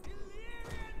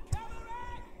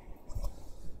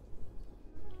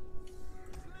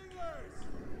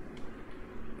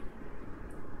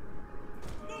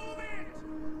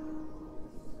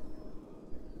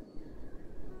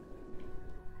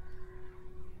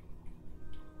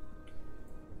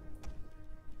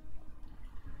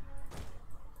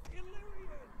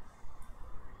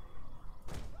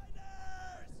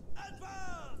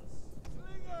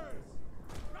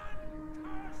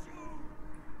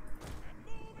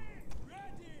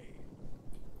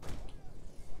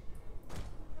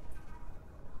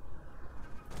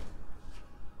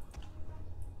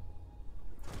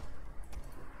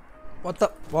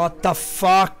 What the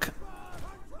fuck?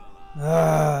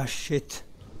 Ah, shit.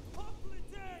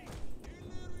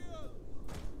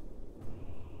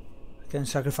 I can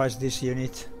sacrifice this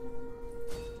unit.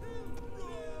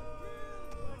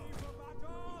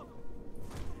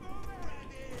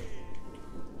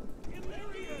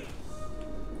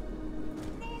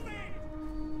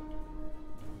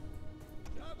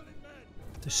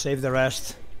 To save the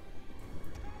rest.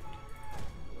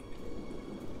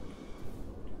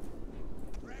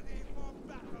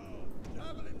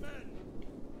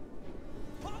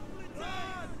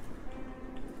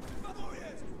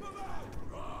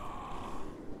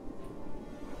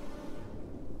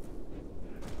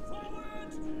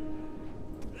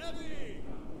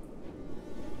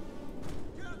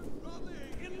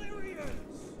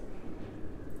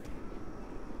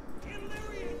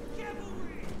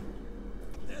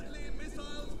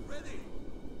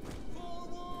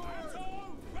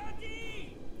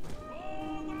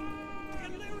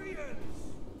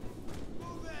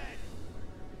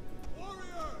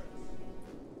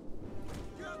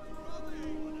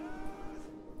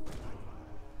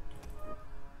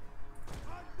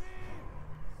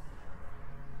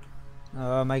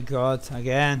 Oh my god,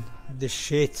 again, this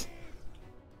shit.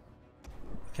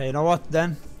 Okay, you know what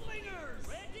then?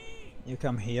 You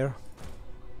come here.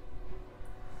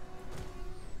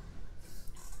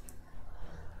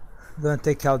 I'm gonna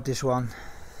take out this one.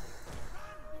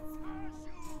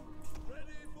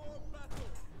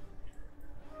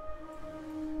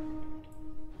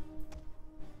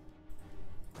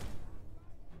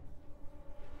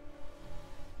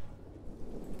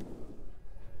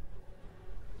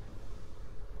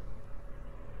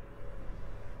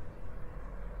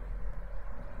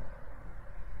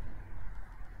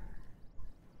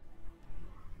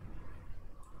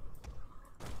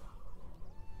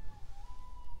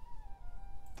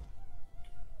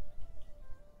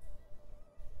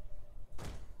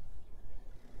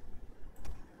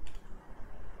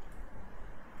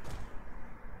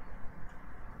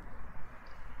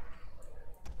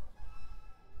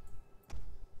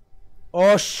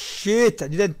 Oh shit! I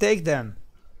didn't take them.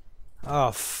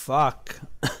 Oh fuck.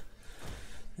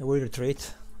 I will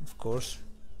retreat, of course.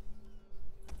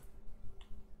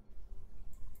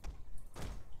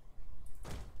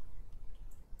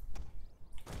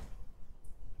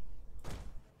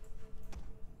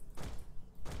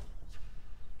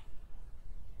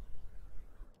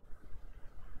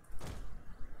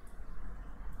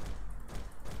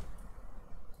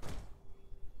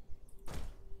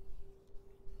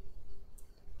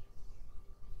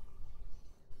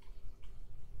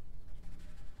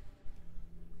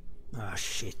 Ah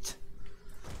shit.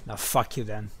 Now fuck you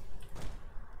then.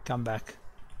 Come back.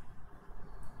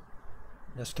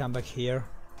 Just come back here.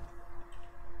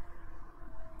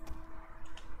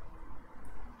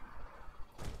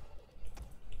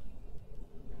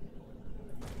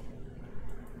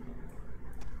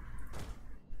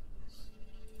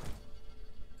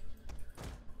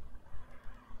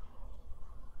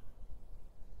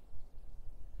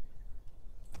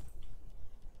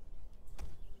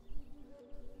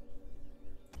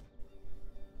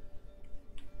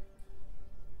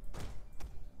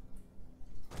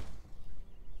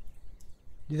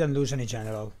 Didn't lose any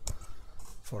general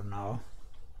for now.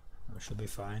 We should be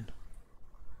fine.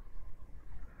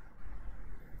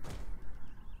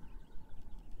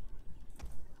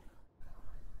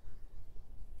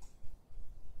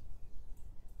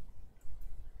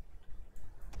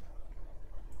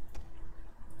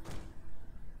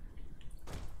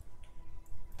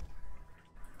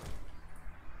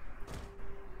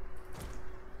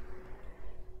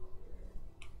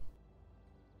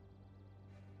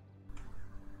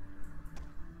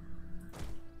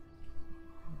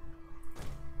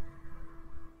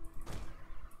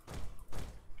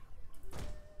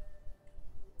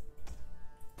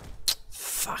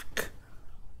 Fuck.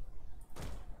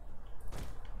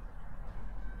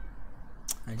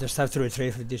 I just have to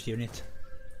retrieve with this unit.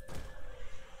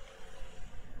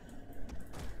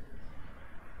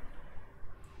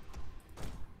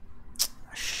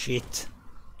 Shit.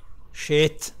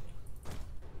 Shit.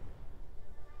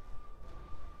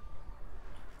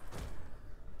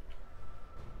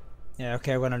 Yeah,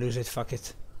 okay, I'm gonna lose it, fuck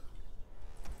it.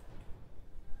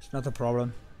 It's not a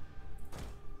problem.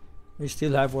 We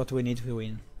still have what we need to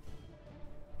win.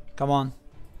 Come on.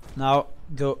 Now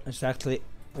go exactly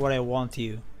what I want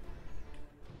you.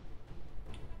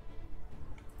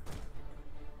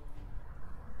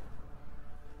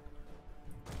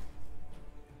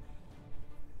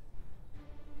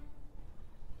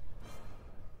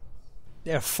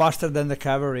 They're faster than the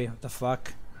cavalry, what the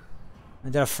fuck?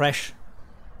 And they're fresh.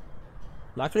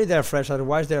 Luckily they're fresh,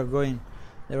 otherwise they were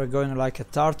going like a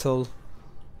turtle.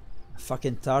 A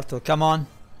fucking turtle. Come on.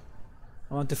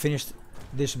 I want to finish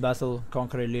this battle,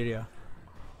 conquer Illyria.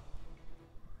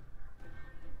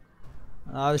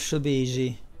 This should be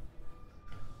easy.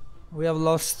 We have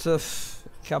lost a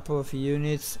couple of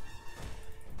units.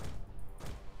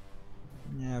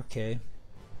 Yeah, okay.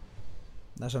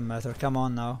 Doesn't matter. Come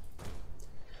on now.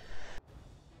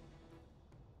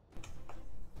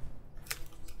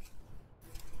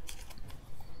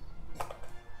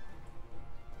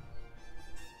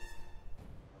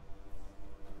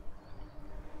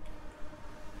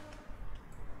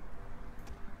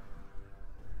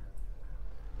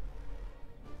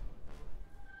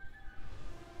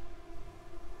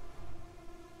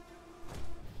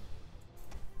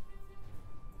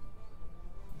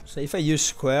 So if I use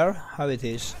square, how it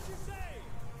is,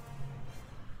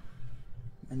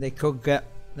 and they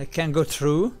can go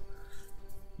through,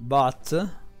 but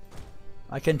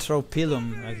I can throw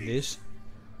pilum like this.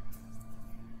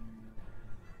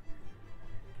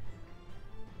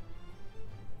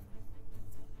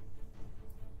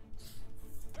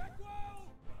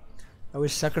 I will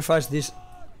sacrifice this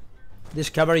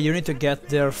cavalry unit to get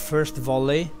their first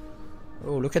volley.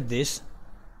 Oh, look at this.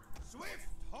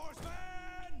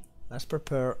 Let's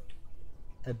prepare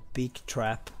a big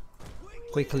trap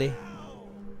quickly.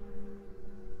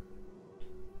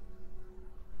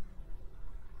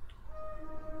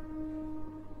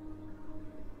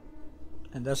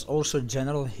 And there's also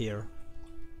general here.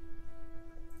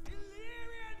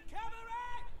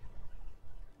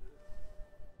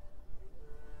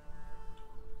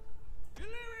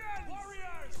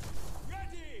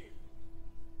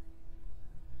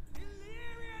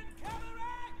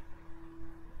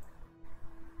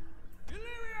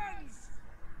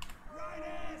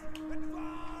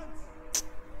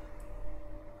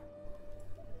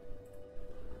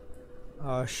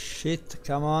 Oh shit,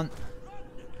 come on.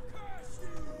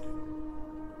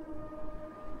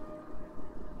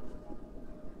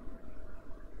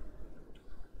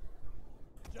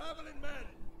 Javelin men,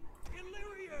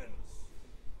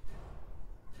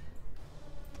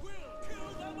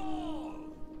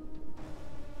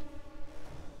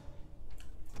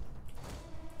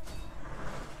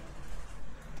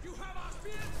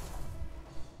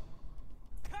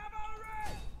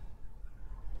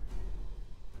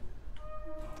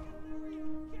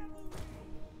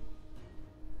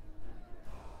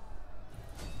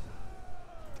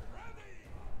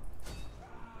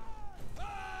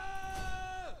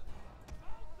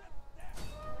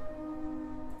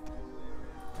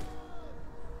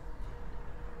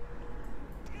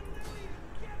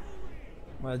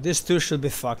 Well, these two should be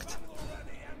fucked.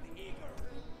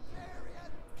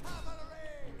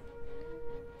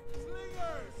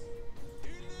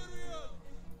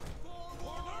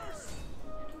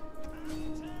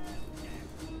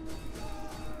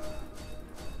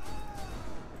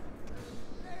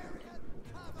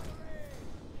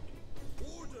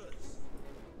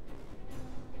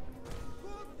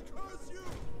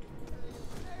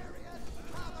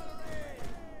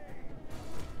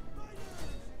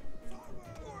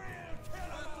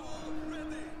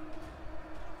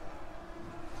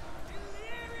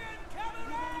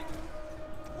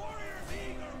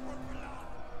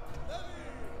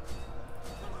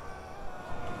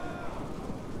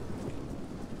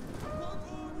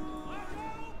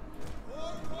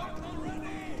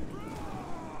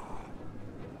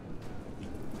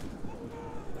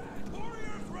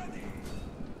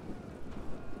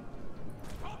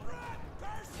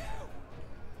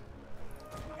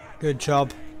 Good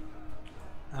job.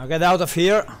 Now get out of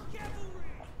here.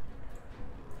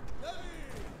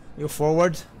 You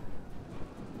forward.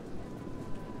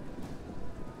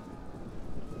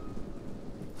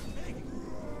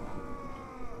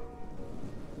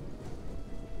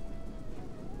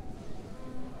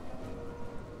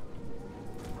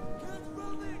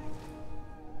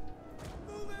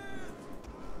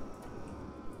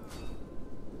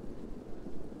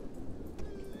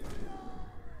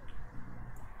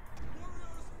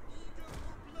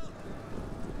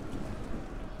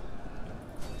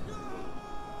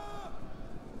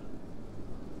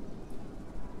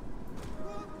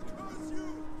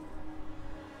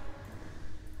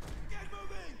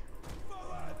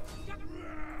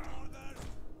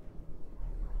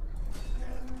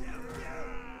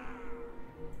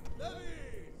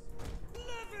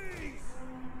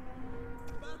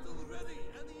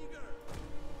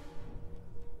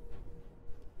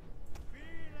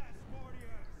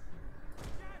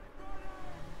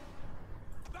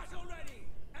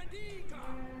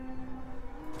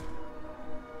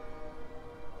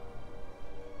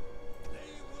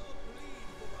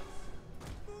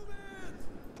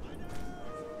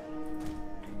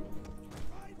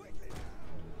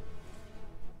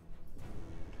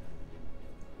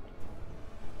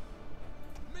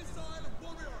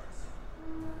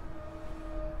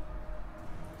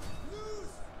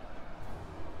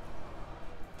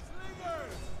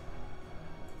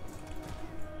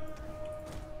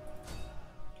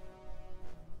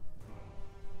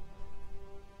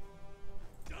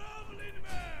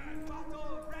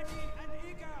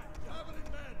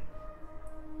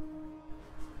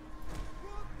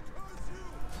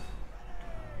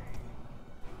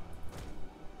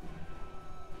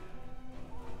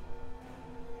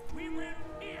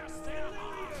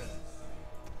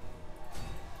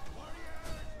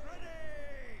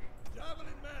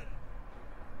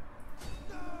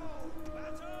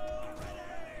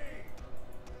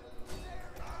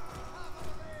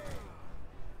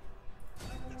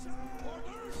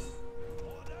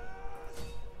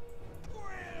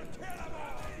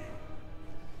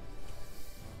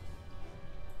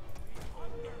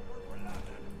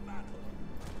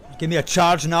 Give me a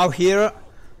charge now here,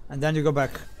 and then you go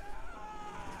back.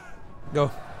 Go.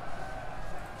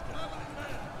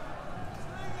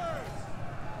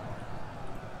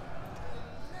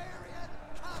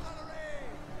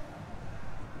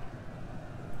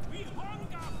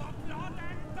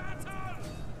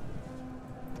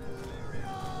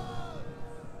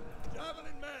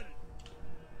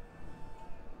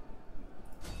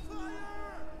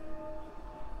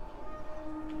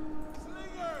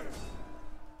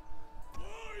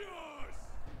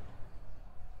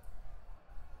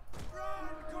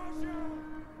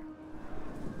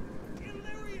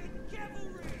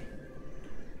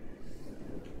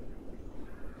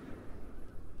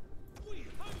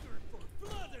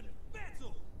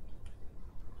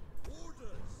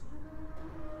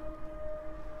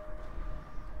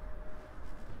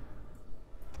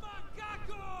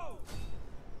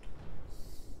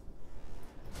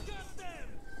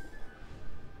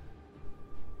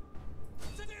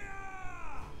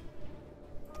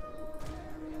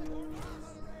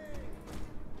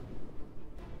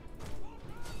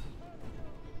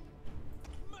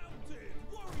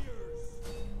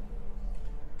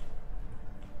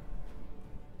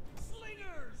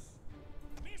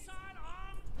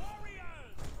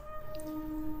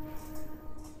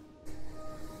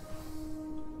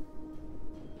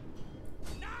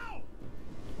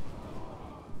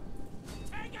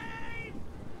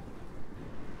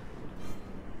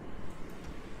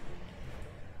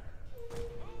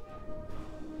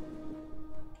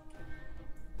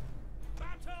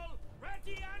 Battle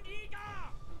ready and eager!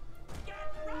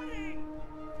 Get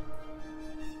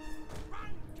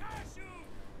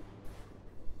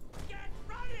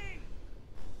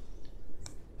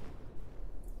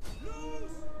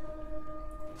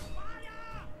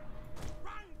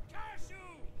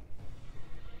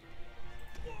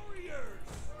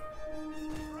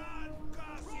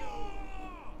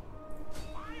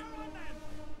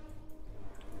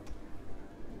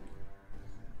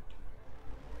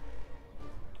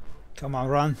Come on,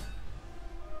 run.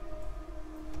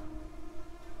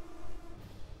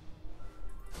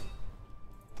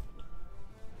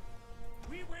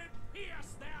 We will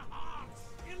pierce their hearts!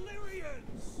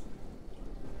 Illyrians!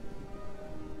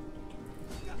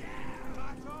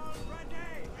 Battle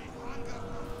ready! We hunger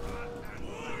for blood and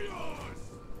warriors!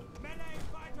 Melee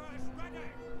fighters ready!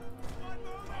 One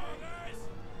moment!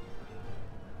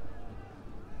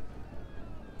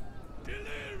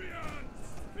 Illyrians!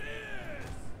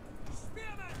 Spears!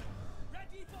 Spearmen!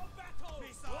 Ready for battle!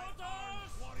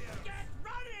 Orders! Warriors! Get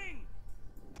running!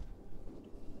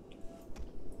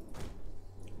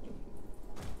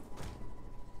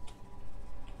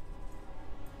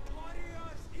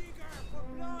 Warriors eager for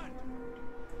blood!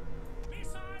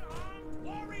 Missile-armed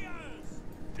warriors!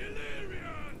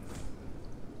 Illyrians!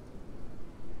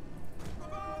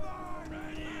 Forward!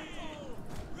 Ready! Battle!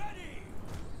 Ready!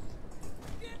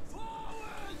 Get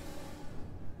forward!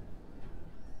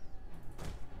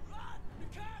 Run!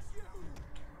 Because you!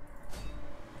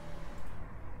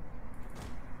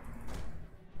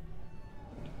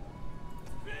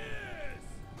 Spears!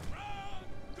 Run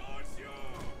towards you!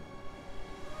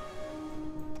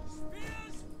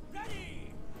 Spears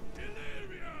ready!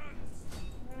 Illyrians!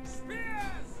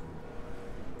 Spears!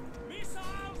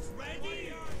 Missiles ready!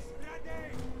 Warriors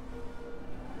ready!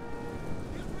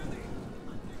 Get ready!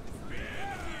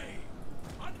 Spears!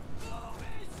 Unfold!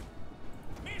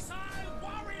 Missile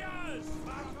warriors!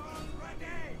 Battle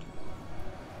ready!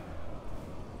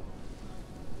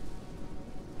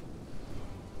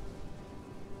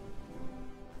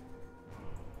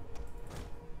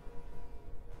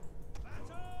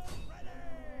 Battle ready!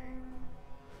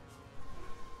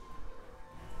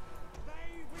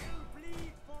 They will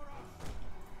bleed for us!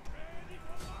 Ready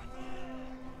for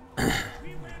battle!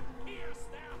 We will pierce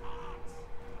their hearts!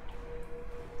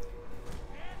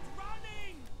 Get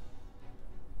running!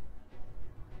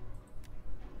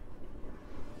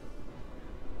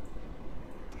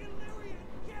 Illyrian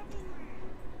cavalry!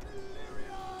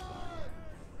 Illyrian!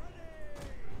 Ready!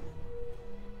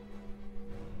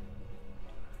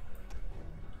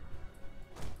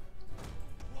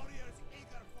 Warriors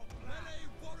eager for blood! Melee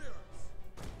warriors!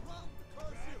 Run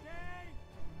because Ready!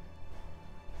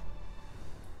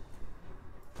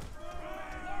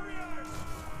 Warriors!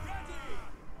 Ready!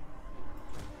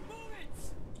 Move it!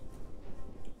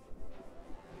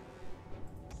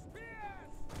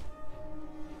 Spears!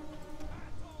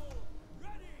 Battle!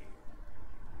 Ready!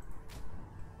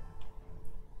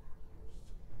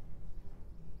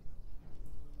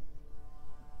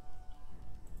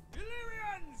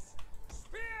 Illyrians!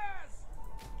 Spears!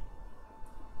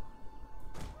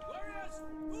 Warriors,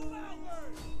 move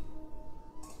outward!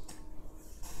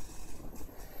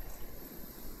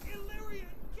 Illyrian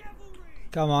cavalry!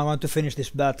 Come on, I want to finish this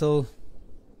battle.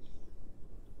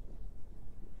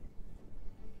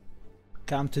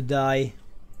 Come to die.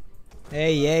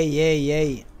 Hey, hey, hey,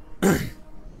 hey. Fire!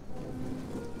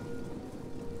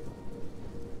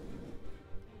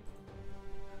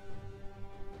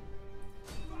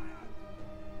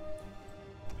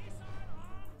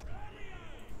 Missile-armed ready!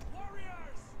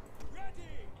 Warriors,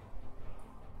 ready!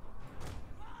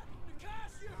 Run!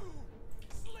 Curse you!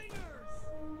 Slingers!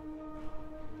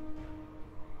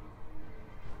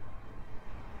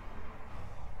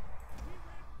 We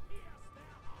will pierce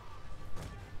their hearts!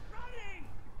 Running!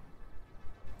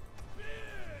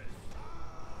 Spears!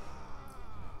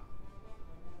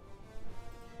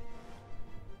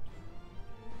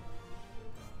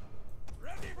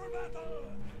 Ready for battle!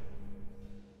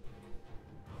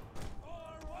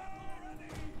 All well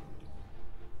ready!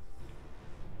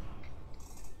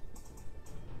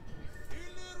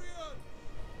 Illyrian!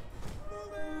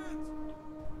 Move it!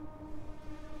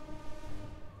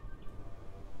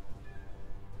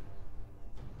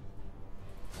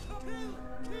 Kill!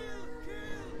 Kill!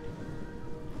 Kill!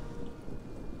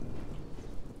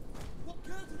 What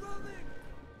can't running?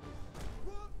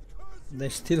 What curse They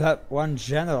still have one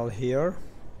general here.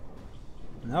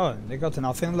 No, they got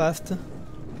nothing left.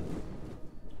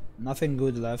 Nothing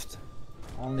good left.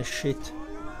 Only shit.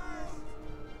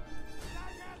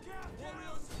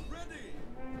 Warriors ready!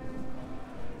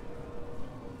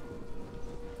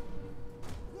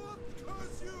 What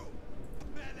curse you?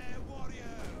 Melee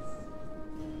warriors!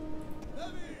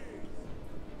 Heavy!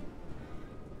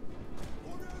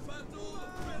 Warriors battle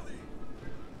ready!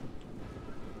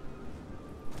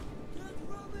 Get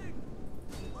running!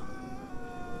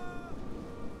 Ah!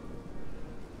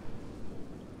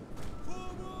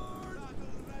 Forward!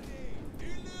 Battle ready!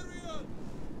 Illyrian!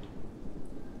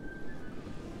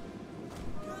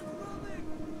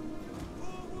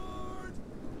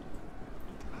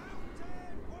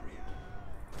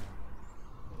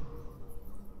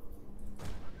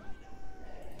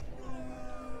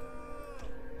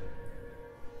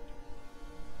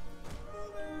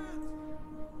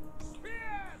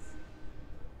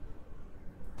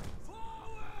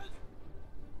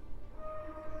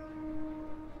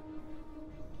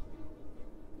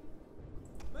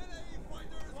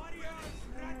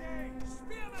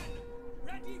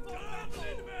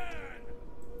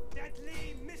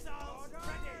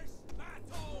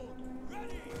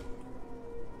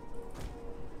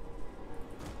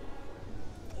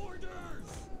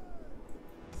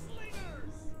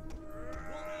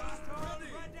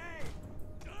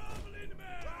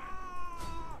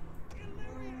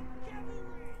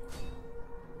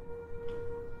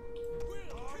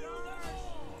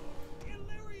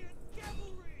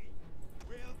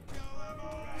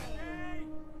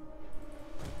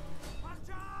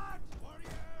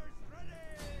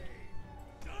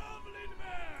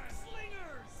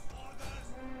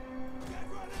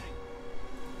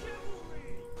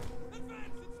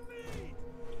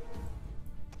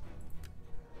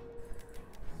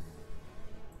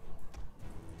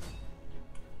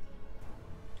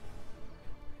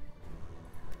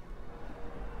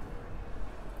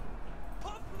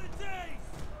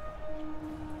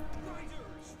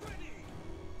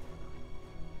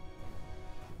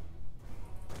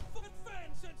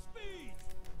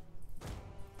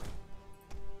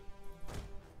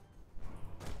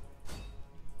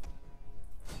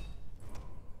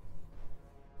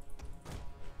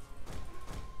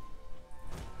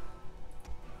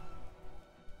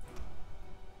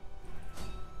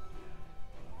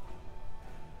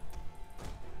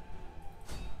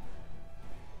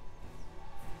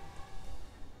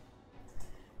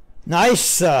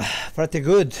 Nice, pretty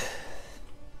good.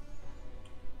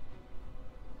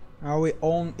 Now we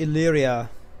own Illyria.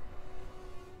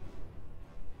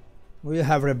 We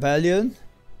have rebellion,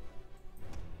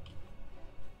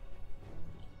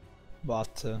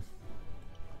 but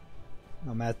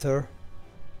no matter.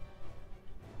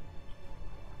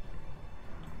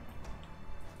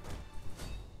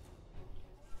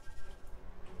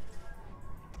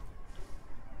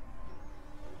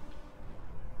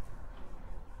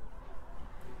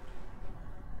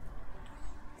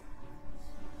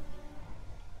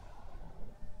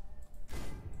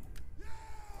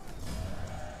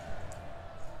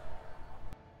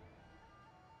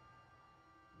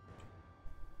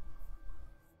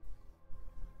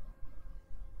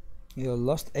 You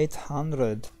lost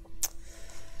 800.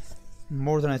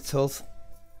 More than I thought.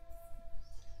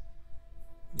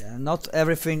 Yeah, not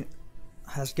everything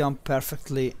has gone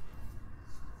perfectly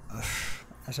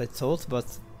as I thought, but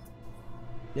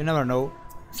you never know.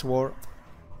 It's war.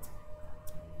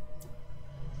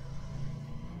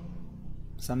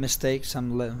 Some mistakes,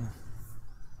 some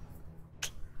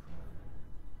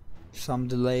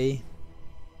delay.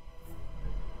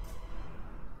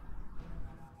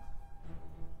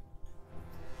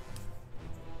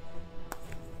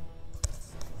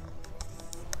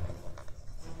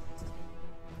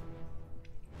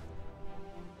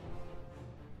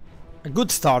 A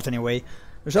good start anyway.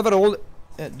 Because overall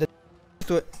the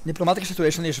diplomatic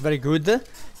situation is very good,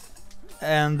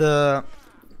 and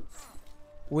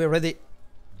we already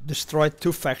destroyed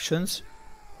 2 factions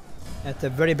at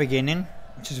the very beginning,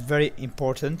 which is very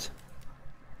important.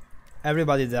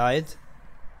 Everybody died.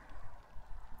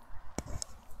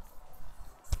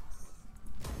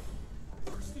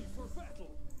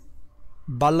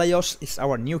 Balaios is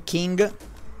our new king.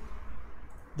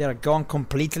 They are gone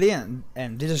completely, and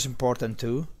this is important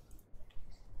too.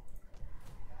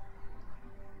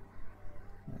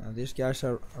 These guys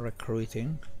are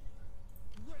recruiting.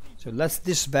 So let's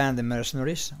disband the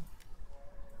mercenaries.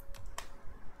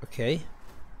 Okay.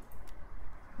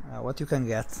 What you can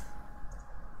get?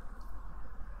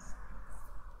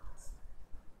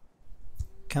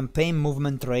 Campaign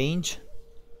movement range.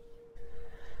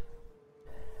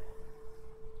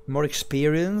 More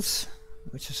experience,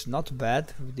 which is not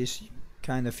bad with this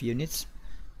kind of units.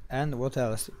 And what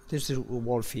else? This is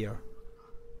warfare.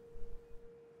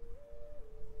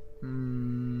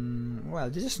 Well,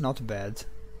 this is not bad.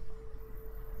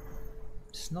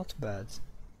 It's not bad.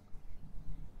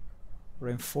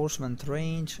 Reinforcement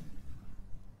range.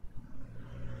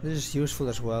 This is useful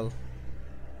as well.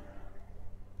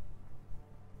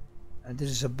 And this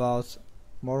is about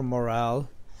more morale.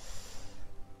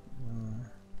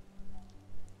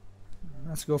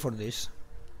 Let's go for this.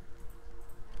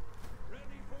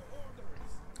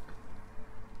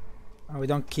 We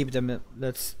don't keep them.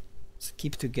 Let's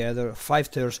keep together.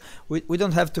 5 turns. We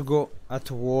don't have to go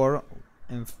at war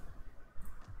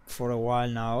for a while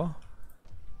now.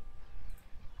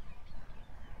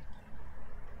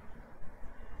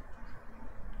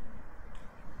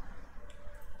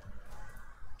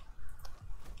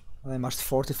 I must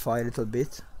fortify a little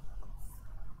bit.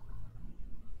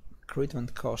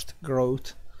 Recruitment cost,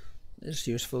 growth, this is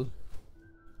useful.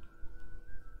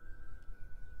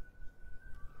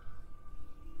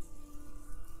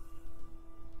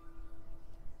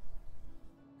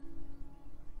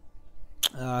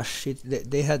 Ah shit,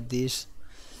 they had this.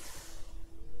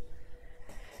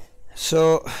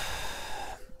 So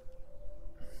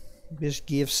this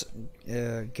gives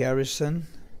garrison,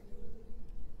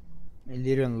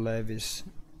 Illyrian levies.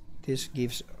 This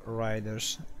gives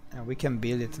riders. And we can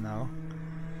build it now.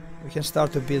 We can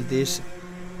start to build this.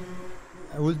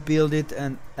 I will build it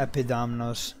and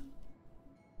Epidamnos.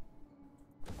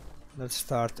 Let's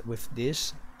start with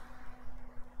this.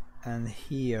 And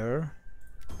here,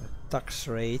 tax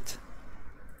rate.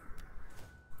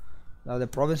 Now the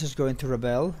province is going to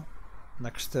rebel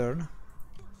next turn.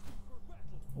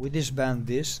 We disband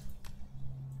this.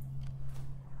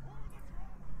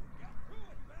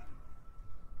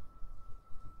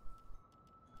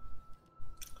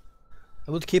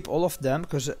 I would keep all of them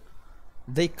because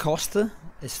they cost,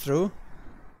 it's true.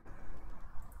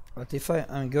 But if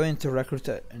I'm going to recruit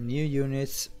new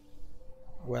units,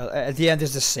 well, at the end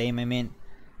it's the same. I mean,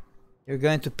 you're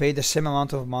going to pay the same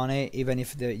amount of money even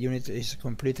if the unit is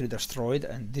completely destroyed,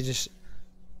 and this is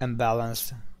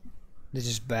unbalanced. This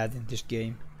is bad in this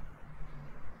game.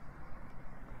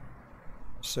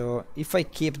 So if I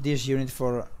keep this unit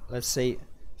for, let's say,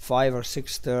 5 or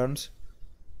 6 turns,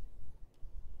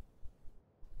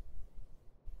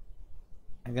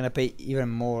 I'm gonna pay even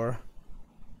more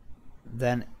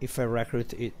than if I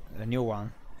recruit a new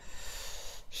one.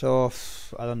 So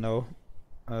I don't know.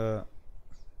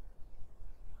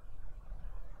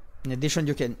 In addition,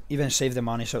 you can even save the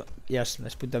money. So yes,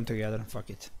 let's put them together. Fuck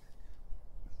it.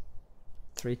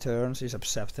 3 turns is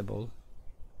acceptable.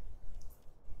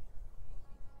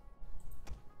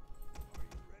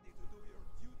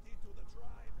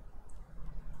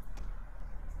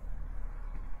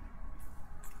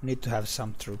 Need to have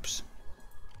some troops.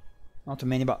 Not too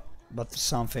many, but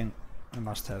something I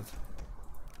must have.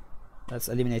 Let's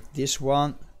eliminate this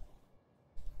one.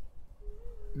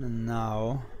 And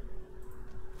now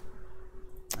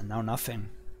nothing.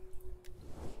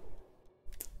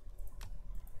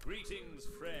 Greetings,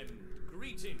 friend.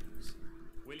 Greetings.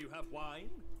 Will you have wine?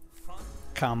 Fun?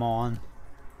 Come on.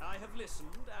 I have listened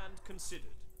and considered.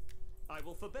 I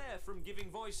will forbear from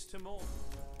giving voice to more.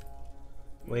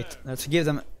 Wait, No. let's give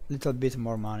them a little bit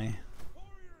more money.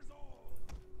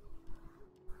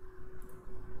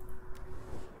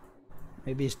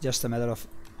 Maybe it's just a matter of...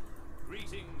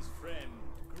 Greetings, friend.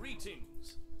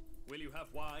 Greetings. Will you have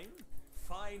wine?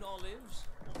 Fine olives?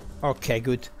 Okay,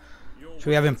 good. Your So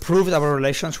we have improved our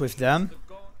relations with them, the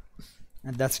god.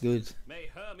 and that's good. May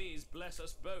Hermes bless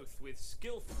us both with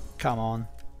skillful. Come on.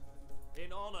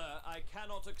 In honor, I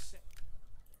cannot accept.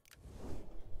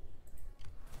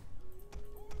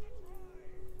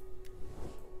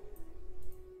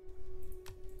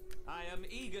 I am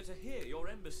eager to hear your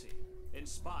embassy,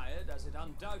 inspired as it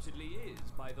undoubtedly is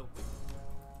by the wind.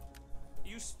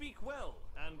 You speak well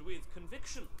and with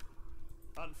conviction.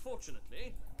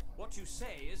 Unfortunately, what you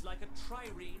say is like a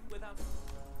trireme without...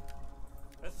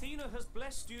 Athena has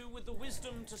blessed you with the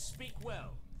wisdom to speak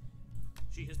well.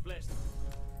 She has blessed...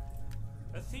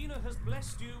 Athena has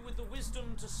blessed you with the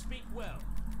wisdom to speak well.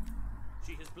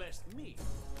 She has blessed me.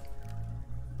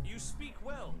 You speak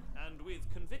well and with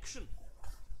conviction.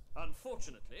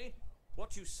 Unfortunately,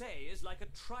 what you say is like a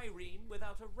trireme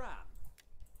without a ram.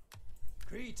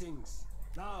 Greetings.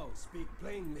 Now speak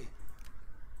plainly.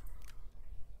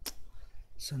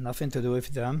 So nothing to do with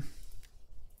them.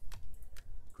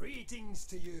 Greetings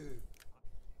to you.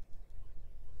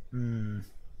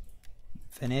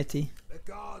 Veneti? The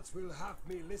gods will have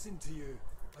me listen to you,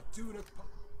 but do not...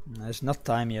 No, it's not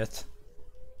time yet.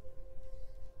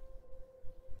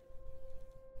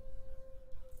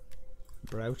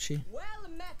 Grouchy? Well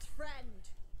met, friend.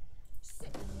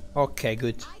 Sit. Okay,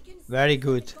 good. I can Very see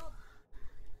good. the god-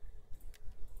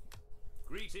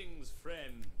 Greetings,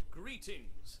 friend.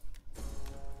 Greetings.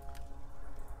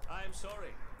 I am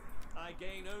sorry. I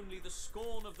gain only the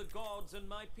scorn of the gods and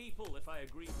my people if I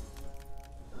agree.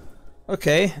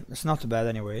 Okay, that's not too bad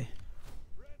anyway.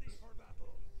 Ready for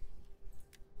battle.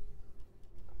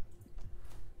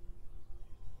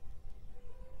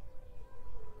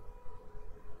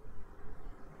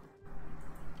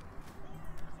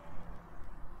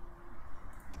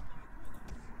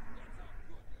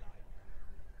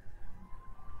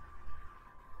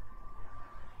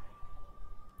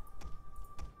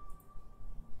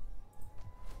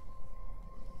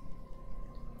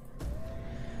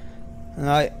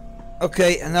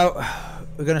 Okay, and now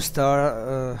we're gonna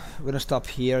start. We're gonna stop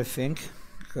here, I think,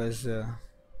 because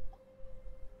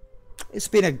it's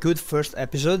been a good first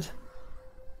episode.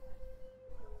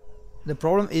 The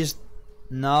problem is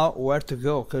now where to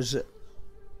go, because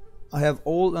I have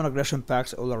all non-aggression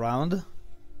packs all around.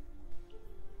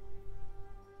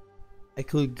 I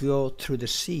could go through the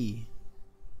sea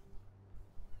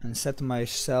and set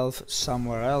myself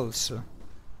somewhere else.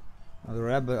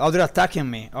 Oh, they're attacking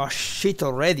me. Oh shit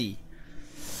already.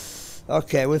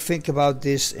 Okay, we'll think about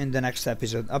this in the next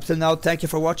episode. Up till now, thank you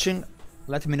for watching.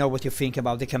 Let me know what you think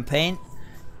about the campaign.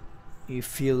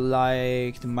 If you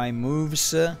liked my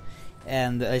moves.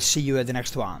 And I'll see you at the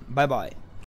next one. Bye bye.